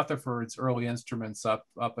lot of Rutherford's early instruments up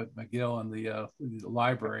at McGill, and the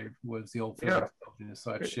library was the old physics building and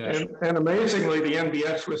such. And amazingly, the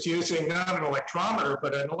NBS was using not an electrometer,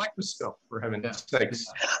 but an electroscope, for heaven's sakes.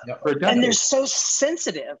 And they're so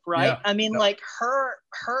sensitive, right? I mean, like her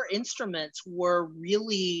instruments were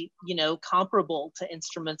really, you know, comparable to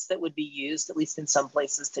instruments that would be used, at least in some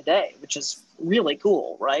places today, which is really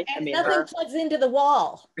cool, right? And nothing plugs into the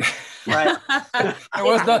wall. Right. There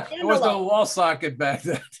was no wall socket back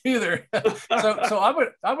then either. So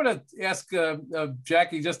I'm gonna ask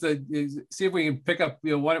Jacqui just to see if we can pick up.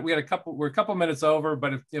 You know, we're a couple minutes over,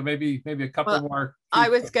 but if, you know, maybe a couple more. I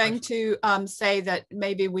was going to say that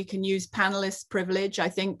maybe we can use panelist privilege. I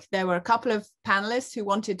think there were a couple of panelists who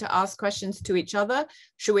wanted to ask questions to each other.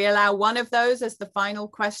 Should we allow one of those as the final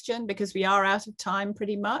question, because we are out of time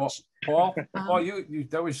pretty much? Paul,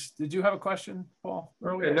 did you have a question, Paul,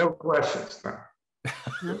 earlier? No questions.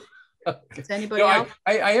 No. Okay. Does anybody else?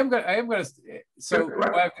 I am gonna. So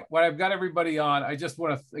when I've got everybody on, I just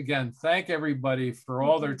want to again thank everybody for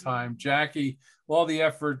all their time. Jacqui, all the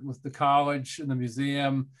effort with the college and the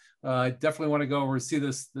museum. I definitely want to go over and see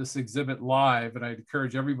this exhibit live, and I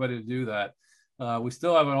encourage everybody to do that. We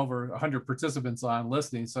still have over 100 participants on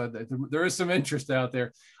listening, so there is some interest out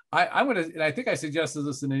there. I'm going to, and I think I suggested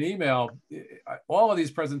this in an email, all of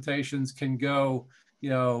these presentations can go, you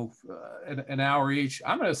know, an hour each.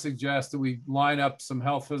 I'm going to suggest that we line up some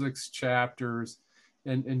health physics chapters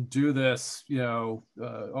and do this, you know,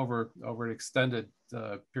 over an extended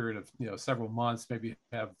period of, you know, several months, maybe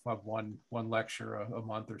have one lecture a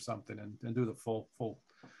month or something, and do the full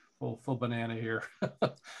banana here.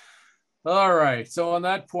 All right, so on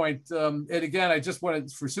that point, and again, I just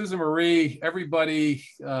wanted, for Susan Marie, everybody,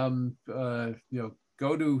 you know,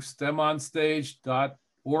 go to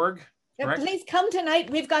stemonstage.org. Yeah, please come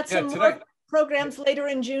tonight. We've got some more programs later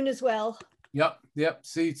in June as well. Yep.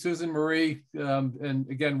 See Susan Marie, and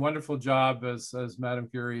again, wonderful job as Madam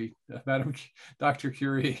Curie, Dr.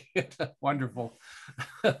 Curie, wonderful.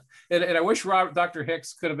 and I wish Dr.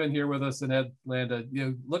 Hicks could have been here with us, and Ed Landa. You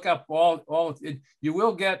know, look up you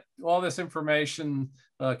will get all this information.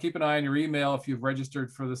 Keep an eye on your email if you've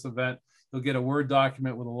registered for this event. You'll get a Word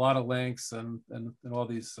document with a lot of links and all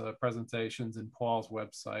these presentations, and Paul's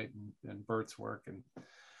website and Bert's work. And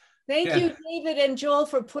thank you, David and Joel,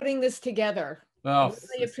 for putting this together. I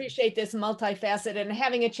really appreciate this multifaceted and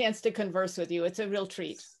having a chance to converse with you. It's a real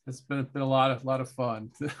treat. It's been a lot of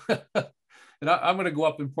fun. And I'm going to go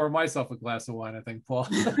up and pour myself a glass of wine, I think, Paul,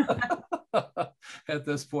 at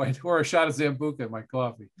this point, or a shot of Sambuca in my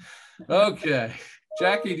coffee. Okay,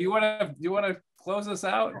 Jacqui, do you want to close us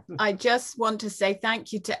out? I just want to say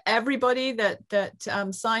thank you to everybody that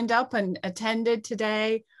signed up and attended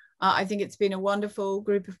today. I think it's been a wonderful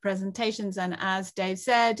group of presentations, and as Dave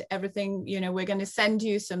said, everything, you know, we're going to send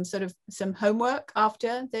you some homework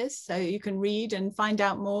after this so you can read and find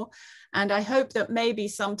out more. And I hope that maybe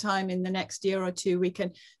sometime in the next year or two we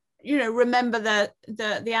can, you know, remember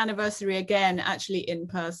the anniversary again, actually in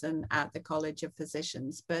person at the College of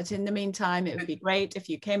Physicians. But in the meantime, it would be great if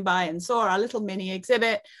you came by and saw our little mini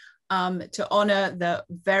exhibit to honor the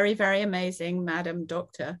very, very amazing Madam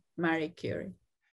Dr. Marie Curie.